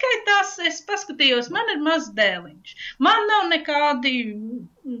 Ne tikai tas, es paskatījos, man ir mazs dēliņš. Man nav nekādi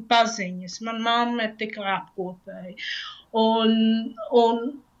paziņas, man mamma ir tikai apkopēji.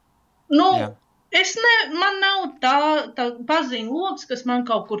 Man nav tā paziņu loks, kas man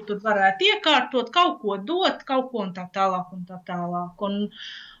kaut kur tur varētu iekārtot, kaut ko dot, kaut ko un tā tālāk.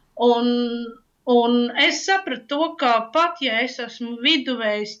 Un es sapratu to, ka pat ja es esmu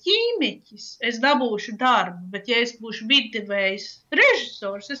viduvējs ķīmiķis, es dabūšu darbu, bet ja es būšu viduvējs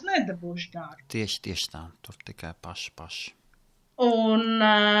režisors, es nedabūšu darbu. Tieši tā, tur tikai paši. Un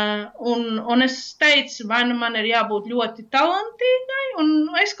es teicu, vai man ir jābūt ļoti talantīgai, un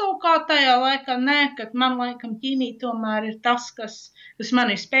es kaut kā tajā laikā kad man laikam ķīmija tomēr ir tas, kas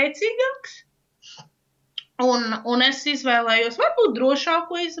man ir spēcīgāks. Un es izvēlējos varbūt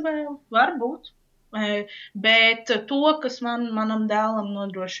drošāko izvēli, varbūt, bet to, kas manam dēlam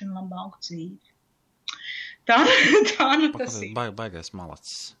nodrošina labāku dzīvi. Tā tas ir. Baigais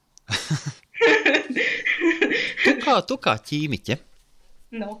malacis. Tu kā ķīmiķe?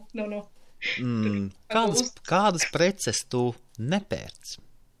 No. Kādas preces tu nepērc?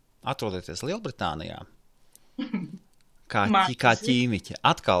 Atrodoties Lielbritānijā? Kā ķīmiķe.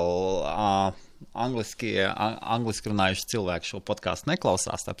 Atkal angliski runājuši cilvēki šo podcastu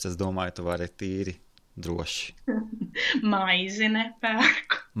neklausās, tāpēc es domāju, tu vari tīri droši. Maizi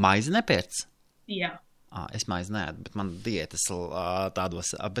nepērku. Maizi nepērc? Jā. Es maizi neēdu, bet man diētas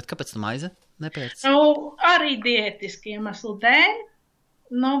tādos. Bet kāpēc tu maizi nepērc? Arī diētiski iemeslu dēļ,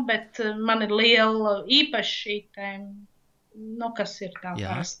 bet man ir liela īpaši kas ir tā Jā.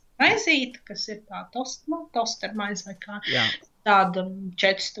 parasta maizīte, kas ir tā tostermaize vai kā, Jā. tāda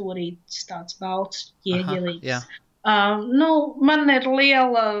 4 stūrītes, tāds balts, ieģelīgs. Jā. Man ir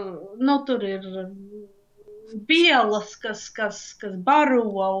liela, tur ir bielas, kas baro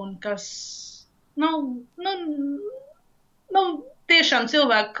un kas, tiešām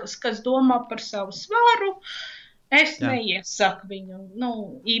cilvēks, kas domā par savu svaru, es neiesaku viņu,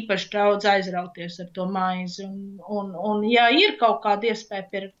 īpaši daudz aizrauties ar to maizi. Un ja ir kaut kāda iespēja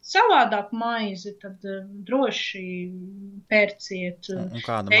pirkt savādāk maizi, tad droši pērciet. Un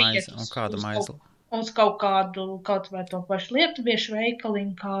kāda maize? Uz kaut vai to pašu lietuviešu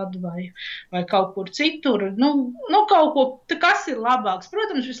veikaliņu kādu vai kaut kur citur. Kaut ko, kas ir labāks.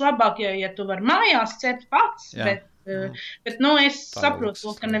 Protams, vislabāk, ja tu vari mājās cept pats, bet es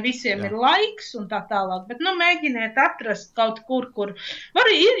saprotu, ka ne visiem ir laiks un tā tālāk, bet mēģiniet atrast kaut kur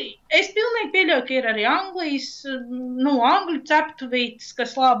es pilnīgi pieļauju, ka ir arī angļu ceptuvītes,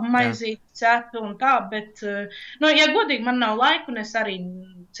 kas labi maizīti cepi un tā, bet, ja godīgi man nav laiku, un es arī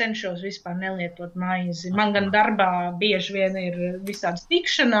cenšos vispār nelietot maizi. Man gan darbā bieži vien ir visādas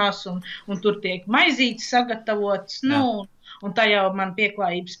tikšanās, un tur tiek maizītes sagatavots, un tā jau man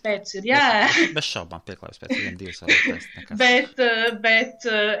pieklājības pēc ir Bez šaubām pieklājības pēc 1-2 varbūt nekas. Bet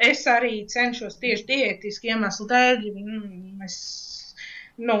es arī cenšos tieši diētiski iemeslu dēļ. Es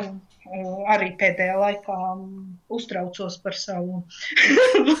arī pēdējā laikā uztraucos par savu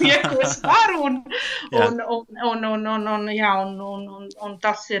lieko svaru un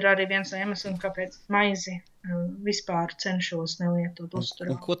tas ir arī viens no iemesliem, kāpēc maizi vispār cenšos nelietot uzturā.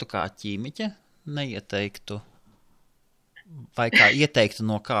 Un ko tu kā ķīmiķe neieteiktu? Vai kā ieteiktu,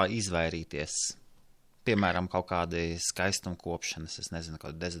 no kā izvairīties? Piemēram, kaut kādi skaistuma kopšanas, es nezinu,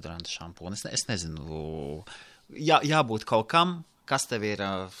 kaut dezodoranta šampūni, es nezinu. Jābūt kaut kam, kas tev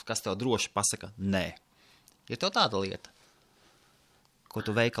droši pasaka, nē. Ir tev tāda lieta, ko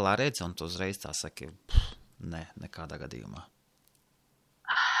tu veikalā redzi, un tu uzreiz tā saki, nē, nekādā gadījumā.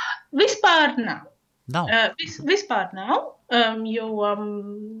 Vispār nav. Vispār nav, jo...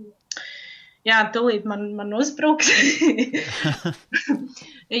 Jā, tūlīt man uzbruks.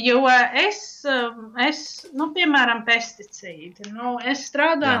 Jo es piemēram, pesticīdi. Es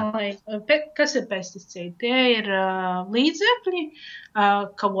strādāju, kas ir pesticīdi? Tie ir līdzekļi,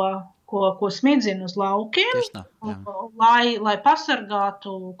 ko smidzina uz laukiem, lai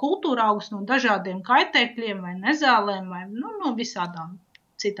pasargātu kultūra augus no dažādiem kaitēkļiem vai nezālēm vai no visādām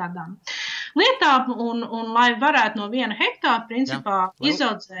citādām lietām, un lai varētu no 1 hektāra, principā,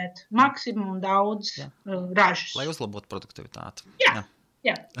 izaudzēt maksimum daudz ražas. Lai uzlabotu produktivitāti. Jā.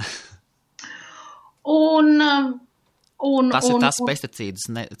 Tas ir tas pesticīdus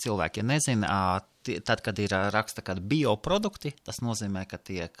cilvēki nezina. Tad, kad ir raksta kādi bioprodukti, tas nozīmē, ka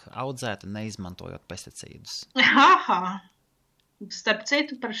tiek audzēti neizmantojot pesticīdus. Starp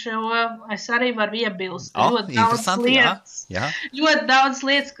citu, par šo es arī varu iebilst. Ļoti daudz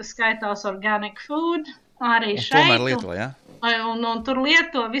lietas, kas skaitās organic food, arī un šeit. Tomēr lieto, Un tur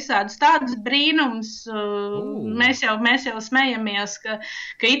lieto visādus tādus brīnums. Mēs jau smejamies, ka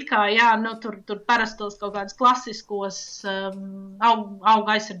it kā, tur parastos kaut kādus klasiskos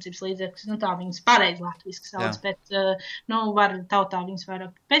auga aizsardzības līdzekļus, tā viņas pareizi latviski sauc, bet, var tautā viņas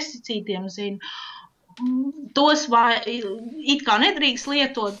vairāk pesticīdiem zina. Tos it kā nedrīkst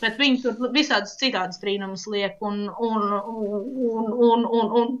lietot, bet viņi tur visādas citādas brīnumus liek.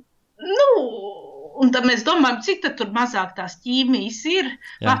 Un tad mēs domājam, cik tad tur mazāk tās ķīmijas ir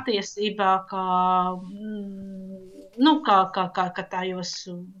patiesībā, kā tajos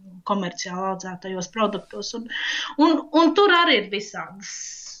komerciāli audzētajos produktos. Un tur arī ir visādas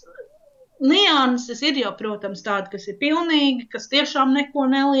nianses. Ir jau, protams, tādi, kas ir pilnīgi, kas tiešām neko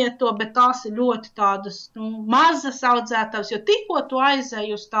nelieto, bet tās ir ļoti tādas mazas audzētavas, jo tikko tu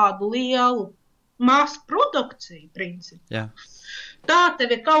aizēji uz tādu lielu masu produkciju, principā. Tā tev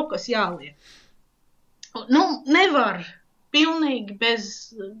ir kaut kas jāliek. Nevar pilnīgi bez,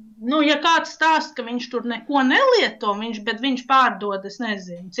 ja kāds stāst, ka viņš tur neko nelieto, bet viņš pārdod, es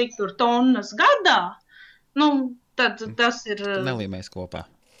nezinu, cik tur tonnas gadā, tad tas ir... Nelīmēs kopā.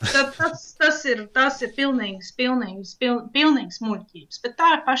 Tas ir pilnīgs muļķības. Bet tā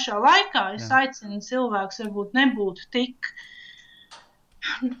pašā laikā es aicinu cilvēkus varbūt nebūtu tik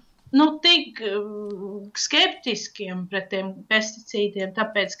skeptiskiem pret tiem pesticīdiem,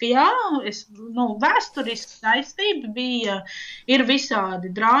 tāpēc, ka vēsturiski saistība ir visādi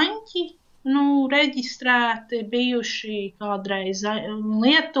draņķi, reģistrēti, bijuši kādreiz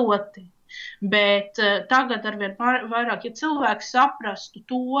lietoti. Bet tagad arvien vairāk, ja cilvēki saprastu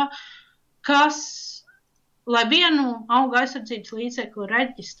to, kas lai vienu auga aizsardzības līdzekli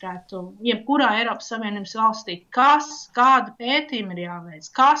reģistrētu jebkurā Eiropas Savienības valstī, kāda pētījuma ir jāveic,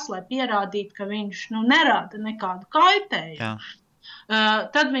 lai pierādītu, ka viņš nerāda nekādu kaitējumu,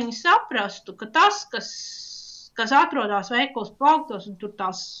 tad viņi saprastu, ka tas, kas atrodas veikalos plauktos un tur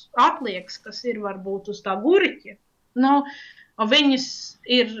tās atliekas, kas ir varbūt uz tā guriķa, viņas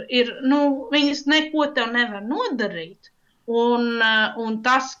viņas neko tev nevar nodarīt. Un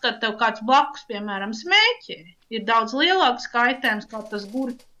tas, ka tev kāds blakus, piemēram, smēķē, ir daudz lielāks kaitējums, kā tas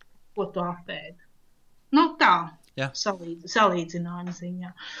gurķis, ko tu apēdi. Tā, salīdzinājuma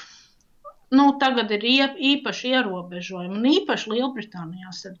ziņā. Tagad ir īpaši ierobežojumi, un īpaši Lielbritānijā,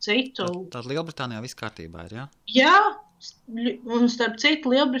 starp citu. Tad Lielbritānijā viss kārtībā ir, jā? Jā, un starp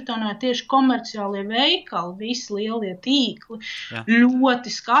citu Lielbritānijā tieši komerciālie veikali, visi lielie tīkli, ļoti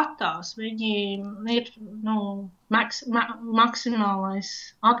skatās. Viņi ir, maksimālais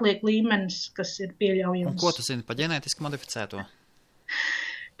atliek līmenis, kas ir pieļaujams. Un ko tu zini par ģenētiski modificēto?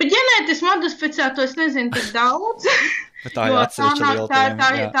 Par ģenētiski modificēto es nezinu tik daudz. Bet tā ir atsevišķa liela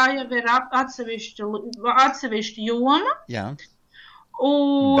tēma. Tā jau ir atsevišķa joma. Jā.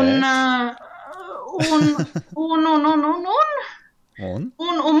 Un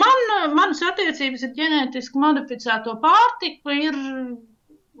manas attiecības ar ģenētiski modificēto pārtiku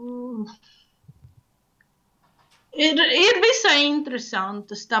ir visai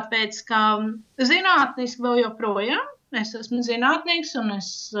interesantas, tāpēc, ka zinātniski vēl joprojām, es esmu zinātnieks un es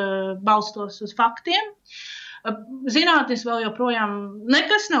balstos uz faktiem, zinātniski vēl joprojām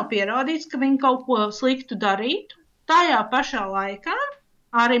nekas nav pierādīts, ka viņi kaut ko sliktu darītu. Tajā pašā laikā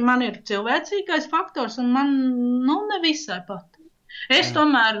arī man ir cilvēcīgais faktors un man nevisai patīk. Es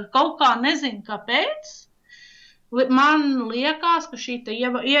tomēr kaut kā nezinu, kāpēc. Man liekas, ka šī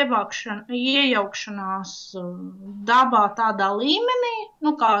iejaukšanās dabā tādā līmenī,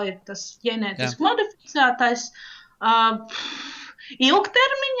 kā ir tas ģenētiski modificētais,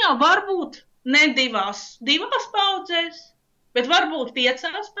 ilgtermiņā varbūt ne divās paudzēs, bet varbūt 5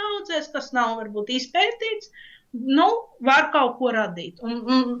 paudzēs, kas nav varbūt izpētīts, var kaut ko radīt.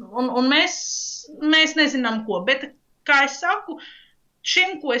 Un mēs nezinām ko, bet, kā es saku,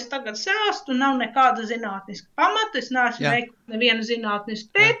 šim, ko es tagad sāstu, nav nekāda zinātniska pamata, es neesmu veikusi nevienu zinātnisku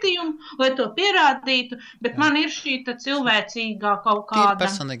pētījumu, lai to pierādītu, bet man ir šī cilvēcīgā kaut kāda... Tīri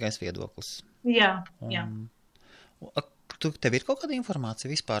personīgais viedoklis. Jā. Tev ir kaut kāda informācija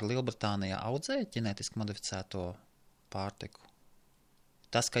vispār Lielbritānijā audzē ģenētiski modificēto pārtiku?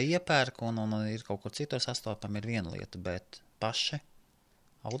 Tas, ka iepērk un ir kaut kur citur sastopam, ir viena lieta, bet paši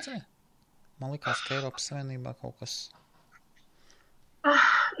audzē? Man likās, ka Eiropas Savienībā kaut kas...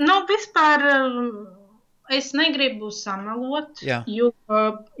 Vispār es negribu samelot, jo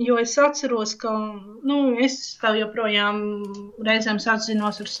es atceros, ka es vēl joprojām reizēm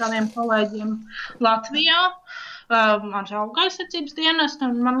sazinos ar saviem kolēģiem Latvijā, ar auga aizsardzības dienestu,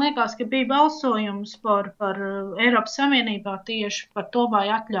 un man liekas, ka bija balsojums par Eiropas Savienībā tieši par to, vai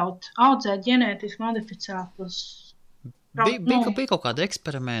atļaut audzēt ģenētiski modificētus. Bija kaut kādi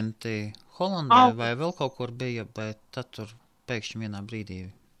eksperimenti Holandē vai vēl kaut kur bija, bet tad tur pēkšņi vienā brīdī.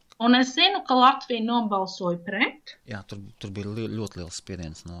 Un es zinu, ka Latvija nobalsoja pret. Jā, tur bija ļoti liels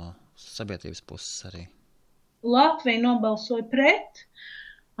spiediens no sabiedrības puses arī. Latvija nobalsoja pret,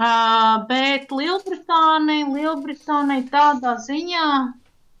 bet Lielbritānija tādā ziņā,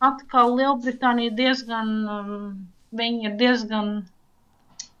 atkal Lielbritānija viņi ir diezgan,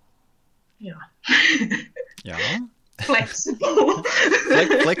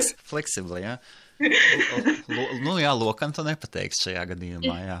 fleksibli, jā. Lokam to nepateiks šajā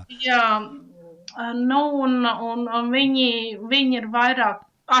gadījumā, jā. Jā, un viņi ir vairāk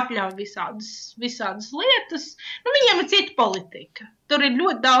atļauj visādas lietas. Viņiem ir cita politika. Tur ir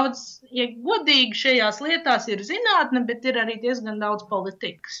ļoti daudz, ja godīgi šajās lietās ir zinātne, bet ir arī diezgan daudz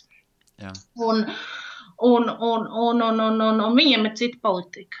politikas. Jā. Un viņiem ir cita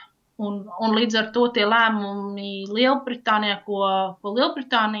politika. Un līdz ar to tie lēmumi Lielbritānijā, ko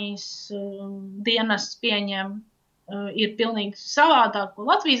Lielbritānijas dienests pieņem, ir pilnīgi savādāk, ko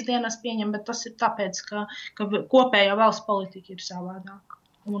Latvijas dienests pieņem, bet tas ir tāpēc, ka kopējā valsts politika ir savādāka.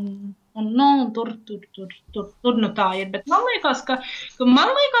 Tur tā ir. Bet man liekas, ka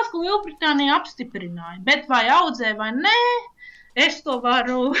Lielbritānija apstiprināja. Bet vai audzē vai nē, es to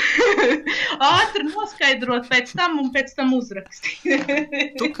varu ātri noskaidrot pēc tam un pēc tam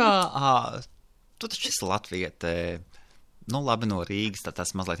uzrakstīt. Tu taču esi latviete, labi no Rīgas, tad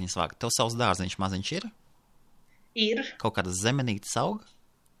tas mazliet viņa svāka. Tev savs dārziņš maziņš ir? Ir. Kaut kādas zemenītes aug?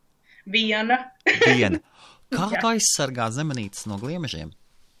 Viena. Kā tu aizsargā zemenītes no gliemežiem?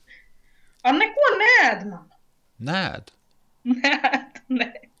 Ar neko neēd man. Neēd? Neēd,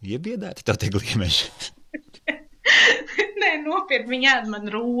 nē. Iebiedēti tev tie gliemeži? aizēja nopirkt, viņi ēd man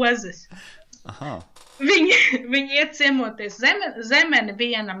rozes. Aha. Viņi iet ciemoties zemeni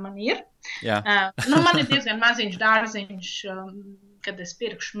viena man ir. Jā. Man ir diezgan maziņš dārziņš, kad es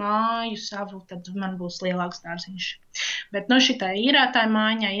pirkšu māju savu, tad man būs lielāks dārziņš. Bet šitai īrētāja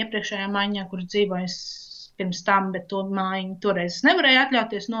mājiņā, iepriekšējā mājiņā, kur dzīvoju pirms tam, bet to mājiņu toreiz es nevarēju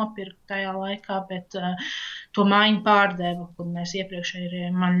atļauties nopirkt tajā laikā, bet to mājiņu pārdeva, kur mēs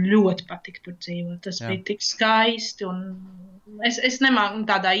iepriekšējā man ļoti patika tur dzīvot. Tas bija tik skaisti, un es nemāku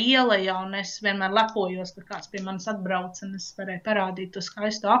tādā ielajā, un es vienmēr lepojos, ka kāds pie manis atbrauc, un es varēju parādīt to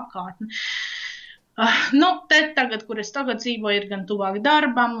skaisto apkārtni. Te tagad, kur es tagad dzīvoju, ir gan tuvāk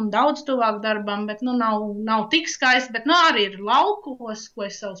darbam un daudz tuvāk darbam, bet nav tik skaisti, bet arī ir laukos, ko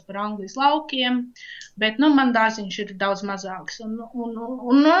es saucu par Anglijas laukiem, bet man dārziņš ir daudz mazāks.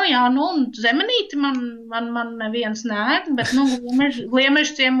 Un zemenīti man neviens neēd, bet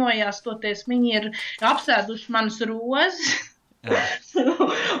gliemeži ciemojās toties, viņi ir apsēduši manas rozes.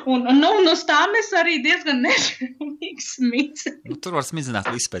 un uz tām es arī diezgan nešķirīgi smicu. Tur var smidzināt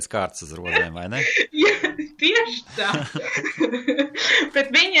visu pēc kārtas uz rozēm, vai ne? Jā, tieši tā. Bet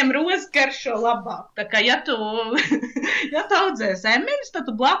viņiem rozi garšo labāk. Tā kā, ja tu audzē zemenes, tad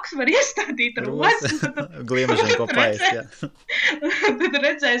tu blakus var iestādīt rozes. Gliemežiem ko paēst, jā. Tad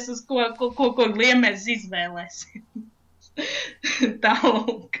redzēs, uz ko gliemežs izvēlēs.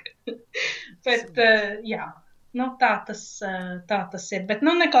 Tālūk. Bet, jā. Tā tas ir, bet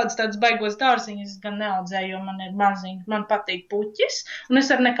nekādas tādas baigos dārziņas gan neaudzēju, jo man ir maziņi, man patīk puķis, un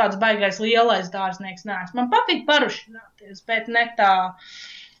es ar nekāds baigais lielais dārznieks neesmu. Man patīk parušināties, bet ne tā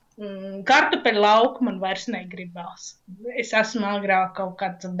kartupeļu lauku man vairs negribās. Es esmu agrāk kaut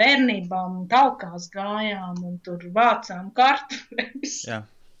kādā bērnībā un talkās gājām un tur vācām kartupeļus. Jā.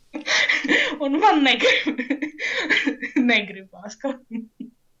 Un man negribās kaut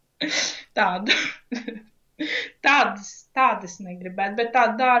tādu. Tādas negribētu, bet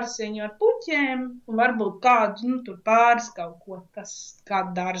tādu dārziņu ar puķiem, un varbūt kādu, tur pāris kaut ko,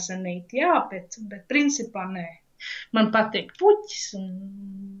 kādu dārzenīti jāpēc, bet principā nē. Man patīk puķis un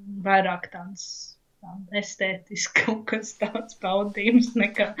vairāk tāds estētiski kaut kas tāds paudījums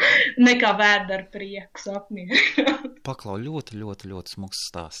nekā vēdera prieks apmierināt. Paklau, ļoti, ļoti, ļoti smuks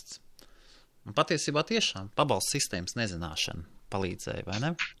stāsts. Un patiesībā tiešām pabalstu sistēmas nezināšana palīdzēja, vai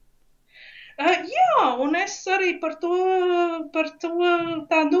ne? Jā, un es arī par to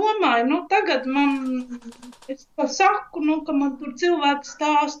tā domāju. Tagad es saku, ka man tur cilvēki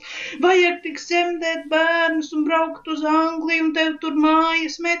stāst, vajag tik zemdēt bērnus un braukt uz Angliju, un tev tur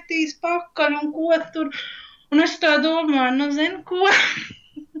mājas metīs pakaļ, un ko tur. Un es tā domāju, zinu ko.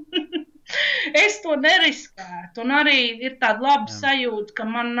 Es to neriskētu, un arī ir tāda laba sajūta, ka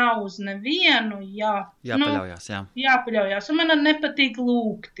man nav uz nevienu jāpaļaujās, un man nepatīk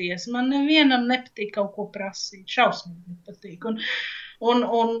lūgties, man nevienam nepatīk kaut ko prasīt, šausmīgi nepatīk,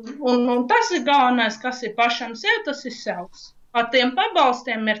 un tas ir galvenais, kas ir pašam sev, tas ir savs. Ar tiem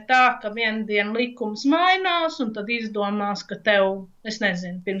pabalstiem ir tā, ka vienu dienu likums mainās, un tad izdomās, ka tev, es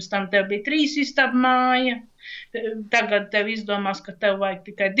nezinu, pirms tam tev bija 3 istabu māja, tagad tev izdomās, ka tev vajag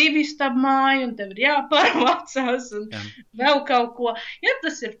tikai 2 istabu māju, un tev ir jāpārvācās, un vēl kaut ko. Ja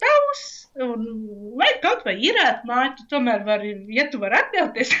tas ir tavs, vai kaut vai irēt māju, tu tomēr vari, ja tu vari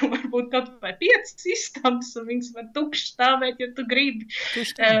atļauties, varbūt kaut vai 5 istabas, un viņas var tukši stāvēt, ja tu gribi.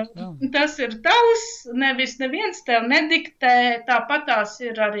 Tas ir tavs, neviens tev nediktē, tāpatās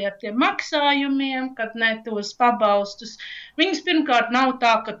ir arī ar tiem maksājumiem, kad ne tos pabalstus. Viņas pirmkārt nav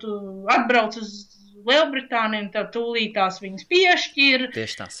tā, ka tu atbrauc uz Lielbritāniju un tev tūlītās viņas piešķir.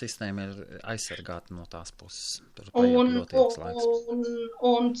 Tieši tā sistēma ir aizsargāta no tās puses.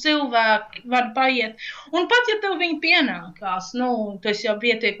 Un cilvēki var paiet. Un pat, ja tev viņi pienākās, tu esi jau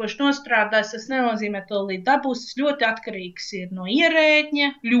pietiekoši nostrādājis, tas nenozīmē to līdz dabūs. Tas ļoti atkarīgs ir no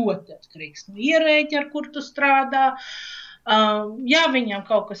ierēģa, ar kur tu strādā. Ja viņam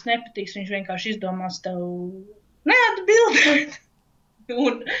kaut kas nepatīks, viņš vienkārši izdomās tev neatbildēt.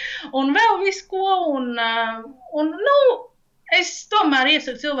 Un vēl visu ko, es tomēr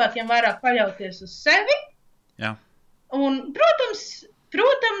iesaku cilvēkiem vairāk paļauties uz sevi. Jā. Un, protams,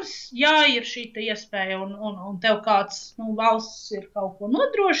 jā, ir šī iespēja, un tev kāds, valsts ir kaut ko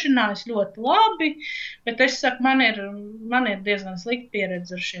nodrošinājis ļoti labi, bet es saku, man ir diezgan slikta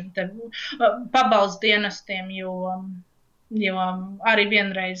pieredze ar šiem pabalstu dienestiem, jo arī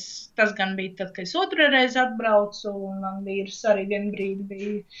vienreiz, tas gan bija tad, kad es otru reizi atbraucu, un man vīrs arī vien brīdi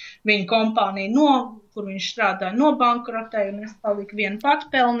bija viņa kompānija, kur viņš strādāja, nobankrotēja, un es paliku viena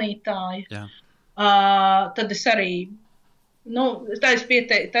pati pelnītāja. Tad es arī,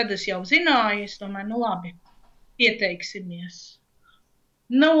 tad es jau zināju, es domāju, labi, pieteiksimies.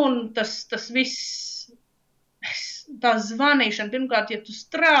 Un tas viss, zvanīšana, pirmkārt, ja tu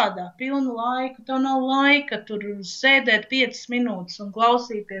strādā pilnu laiku, tev nav laika tur sēdēt 5 minūtes un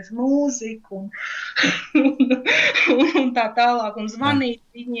klausīties mūziku un tā tālāk, un zvanīt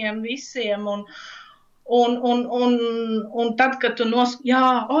viņiem visiem, un tad, kad tu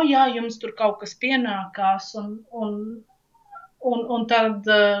jā, jums tur kaut kas pienākās, un tad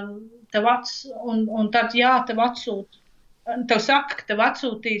tev atsūt. Tev saka, ka tev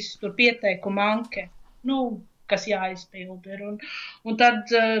atsūtīs tur pieteikumu anke, kas jāizpild ir. Un tad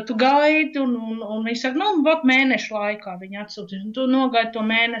tu gaidi, un viņi saka, mēnešu laikā viņi atsūtīs. Un tu nogaidi to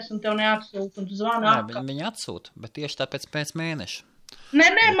mēnesi, un tev neatsūt, un tu zvani atkal. Viņi atsūt, bet tieši tāpēc pēc mēneša. Nē,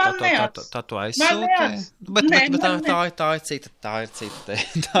 man neatsūt. Tā tu aizsūti, bet tā ir cita,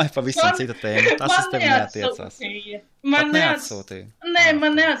 tā ir pavisam cita tēma. Tas uz tevi neatiecās. Man neatsūtīja. Nē,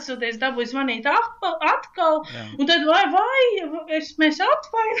 man neatsūtīja, es dabūju zvanīt atkal, un tad mēs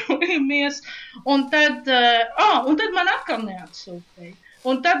atvainojamies, un tad man atkal neatsūtīja.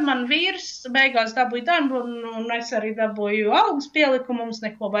 Un tad man vīrs beigās dabūja darbu, un es arī dabūju algas pielikumu, mums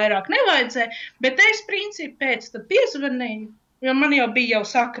neko vairāk nevajadzēja, bet es principi pēc tad piezvanīju, jo man jau bija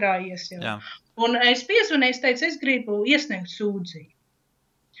sakrājies. Un es piezvanīju, es teicu, es gribu iesniegt sūdzību.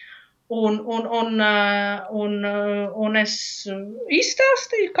 Un es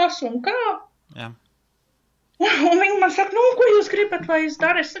izstāstīju, kas un kā. Jā. Un viņi man saka, ko jūs gribat, vai es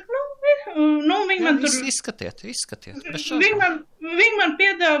daru? Es saku, viņi man tur... Izskatiet. Viņi man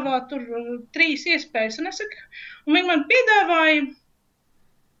piedāvā tur 3 iespējas, un es saku, un viņi man piedāvāja,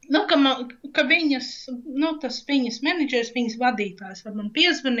 ka tas viņas menedžers, viņas vadītājs var man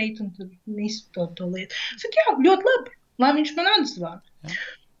piezvanīt un tur izpildīt to lietu. Es saku, jā, ļoti labi, lai viņš man atzvana.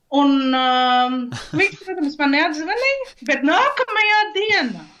 Un viņš, protams, man neatzvanīja, bet nākamajā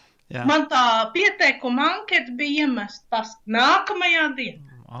dienā man tā pieteikuma anketa bija iemesta nākamajā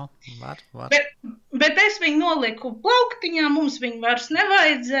dienā. Var. Bet es viņu noliku plauktiņā, mums viņu vairs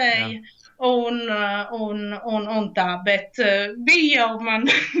nevajadzēja. Un tā, bet bija jau man,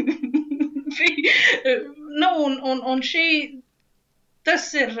 un šī, tas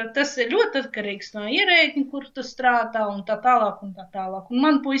ir ļoti atkarīgs no ierēģiņa, kur tu strādā, un tā tālāk. Un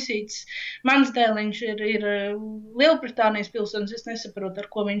man puisītis, mans dēliņš ir Lielbritānijas pilsonis, es nesaprotu, ar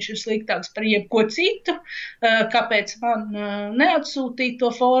ko viņš ir sliktāks par jebko citu, kāpēc man neatsūtīja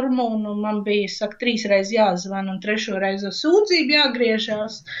to formu, un man bija, 3 reizes jāzvana, un 3. reizi sūdzību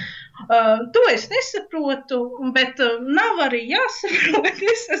jāgriežās. To es nesaprotu, bet nav arī jāsaprot.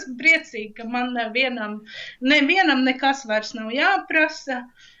 Es esmu priecīga, ka man nevienam nekas vairs nav jāprasa.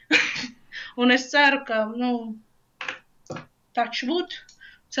 Un es ceru, ka, touch wood,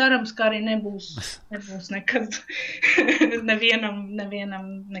 cerams, ka arī nebūs nekad nevienam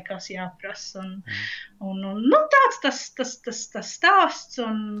nekas jāprasa. Un tāds tas stāsts,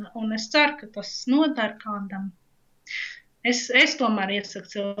 un es ceru, ka tas nodara kādam. Es tomēr iesaku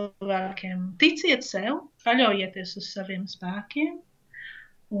cilvēkiem, ticiet sev, paļaujieties uz saviem spēkiem,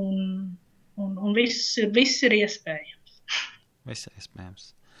 un viss ir iespējams. Viss ir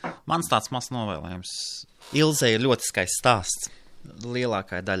iespējams. Mans tāds mazs novēlējums. Ilze ir ļoti skaists stāsts.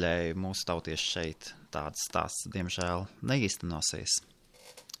 Lielākai daļai mūsu tautieši šeit tāds stāsts, diemžēl, neīstenosies.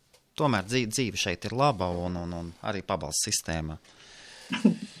 Tomēr dzīve šeit ir laba, un arī pabalstu sistēma.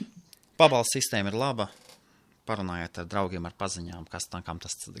 Pabalstu sistēma ir laba. Parunājiet ar draugiem, ar paziņām, kam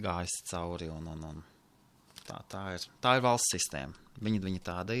tas gājas cauri, un tā ir valsts sistēma. Viņi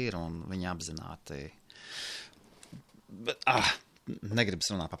tāda ir, un viņi apzināti. Bet,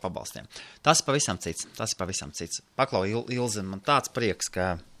 negribas runāt par pabalstiem. Tas ir pavisam cits. Paklau, Ilze, man tāds prieks,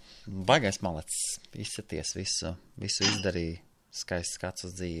 ka baigais malecis izsaties, visu izdarīja, skaists skats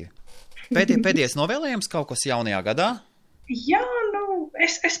uz dzīvi. Pēdējais novēlējums kaut kas jaunajā gadā? Jā,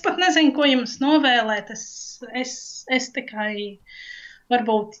 es pat nezinu, ko jums novēlēt. Es tikai,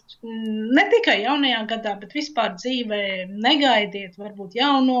 varbūt, ne tikai jaunajā gadā, bet vispār dzīvē negaidiet, varbūt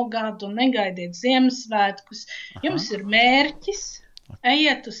jauno gadu, negaidiet Ziemassvētkus. Jums ir mērķis,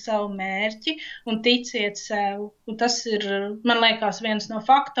 ejiet uz savu mērķi un ticiet sev. Un tas ir, man liekas, viens no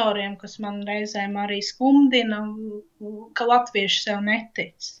faktoriem, kas man reizēm arī skumdina, ka latvieši sev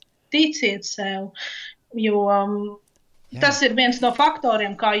netic. Ticiet sev, jo... Tas ir viens no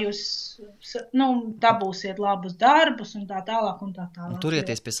faktoriem, kā jūs dabūsiet labus darbus un tā tālāk. Un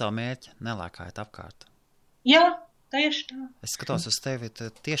turieties pie savu mērķi, nelēkājiet apkārt. Jā, tieši tā. Es skatos uz tevi,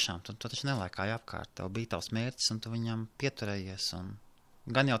 tiešām, tu taču nelēkāji apkārt. Tev bija tavs mērķis un tu viņam pieturējies.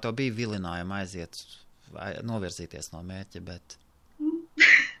 Gan jau tev bija vilinājumi aiziet, novirzīties no mērķa, bet...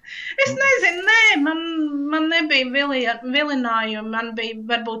 Es nezinu, man nebija vilinājumi, man bija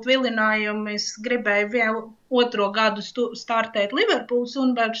varbūt vilinājumi, es gribēju otro gadu startēt Liverpools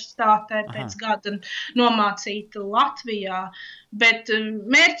universitātē, pēc gada nomācīt Latvijā, bet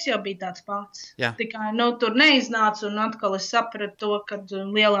mērķis jau bija tāds pats. Jā. Tikai, tur neiznāca un atkal es sapratu to, kad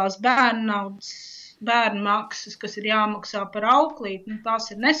lielās bērnu maksas, kas ir jāmaksā par auklīti,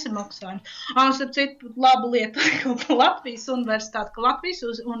 tās ir nesamaksājums. Ar citu labu lietu par Latvijas universitāti, ka Latvijas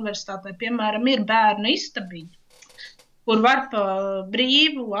universitātē, piemēram, ir bērnu istabiņa, kur var pa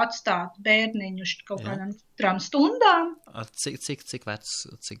brīvu atstāt bērniņus kaut kādām 3 stundām.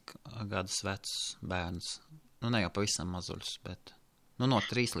 Cik gadus vecs bērns? Ne jau pavisam mazuļus, bet no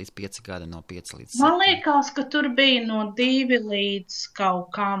 3 līdz 5 gadi, no 5 līdz 7. Man liekas, ka tur bija no 2 līdz kaut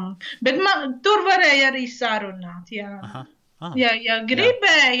kam, bet tur varēja arī sarunāt, jā. Ja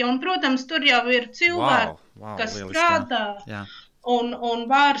gribēja, un, protams, tur jau ir cilvēki, kas strādā. Jā. Un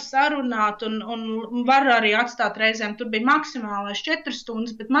var sarunāt, un var arī atstāt reizēm. Tur bija maksimālais 4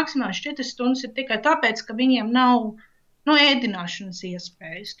 stundas, bet maksimālais 4 stundas ir tikai tāpēc, ka viņiem nav ēdināšanas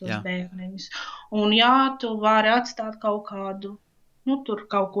iespējas tos bērniņus. Un tu vari atstāt kaut kādu, tur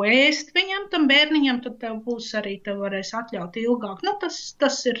kaut ko ēst viņam, tam bērniņam, tad tev būs arī, tev varēs atļaut ilgāk.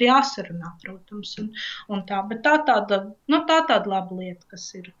 Tas ir jāsarunā, protams, un tā. Bet tā tāda laba lieta,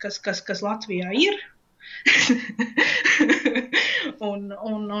 kas Latvijā ir. un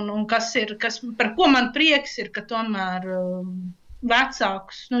par ko man prieks ir, ka tomēr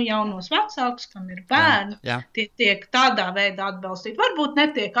vecākus, jaunos vecākus, kam ir bērni, tie tiek tādā veidā atbalstīti. Varbūt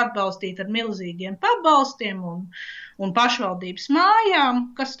netiek atbalstīti ar milzīgiem pabalstiem un pašvaldības mājām,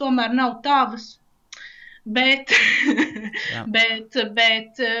 kas tomēr nav tavas, bet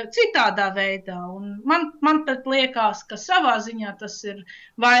citādā veidā. Un man pat liekas, ka savā ziņā tas ir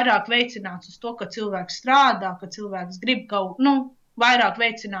vairāk veicināts uz to, ka cilvēks strādā, ka cilvēks grib vairāk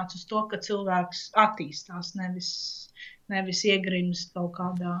veicināts uz to, ka cilvēks attīstās, nevis iegrimst kaut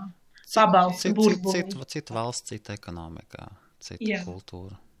kādā pabalstu burbulī. Cita valsts, cita ekonomikā, cita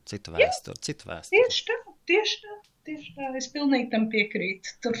kultūra, cita vēsture. Tieši tā. Es pilnīgi tam piekrītu.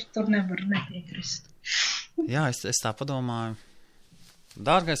 Tur nevar nepiekrist. Jā, es tā padomāju.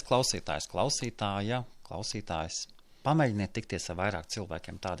 Dārgais klausītājs, pamēģiniet tikties ar vairāk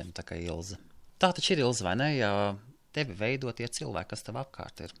cilvēkiem tādiem tā kā Ilze. Tā taču ir, Ilze, vai ne? Ja tevi veido tie cilvēki, kas tev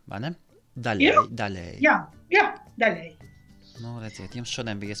apkārt ir, vai ne? Daļēji. Jā, daļēji. Redziet, jums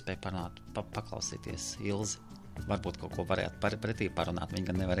šodien bija iespēja paklausīties Ilzi. Varbūt kaut ko varētu pretī parunāt, viņa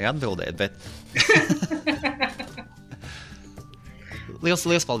gan nevarēja atbildēt, bet...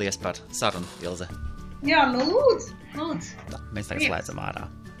 Liels paldies par sarunu, Ilze. Jā, lūdzu. Tā, mēs tagad slēdzam ārā.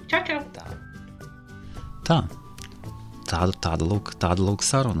 Čau. Tāda lūk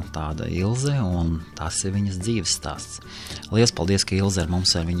saruna, tāda Ilze, un tās ir viņas dzīves stāsts. Liels paldies, ka Ilze ar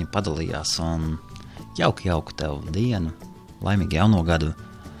mums viņu padalījās, un jauku tev dienu, laimīgu jauno gadu.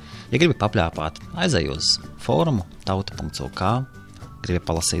 Ja gribi papļāpāt, aizej uz fórumu tauta.lk, gribi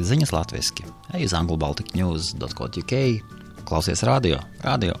palasīt ziņas latviski, ej uz anglobalticnews.co.uk, klausies radio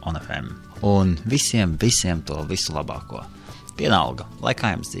on FM. Un visiem to visu labāko. Vienalga, lai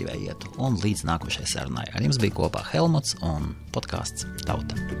kā jums dzīvē ietu, un līdz nākošajai sarunai. Ar jums bija kopā Helmuts un podcasts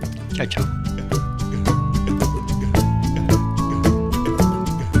Tauta. Čau!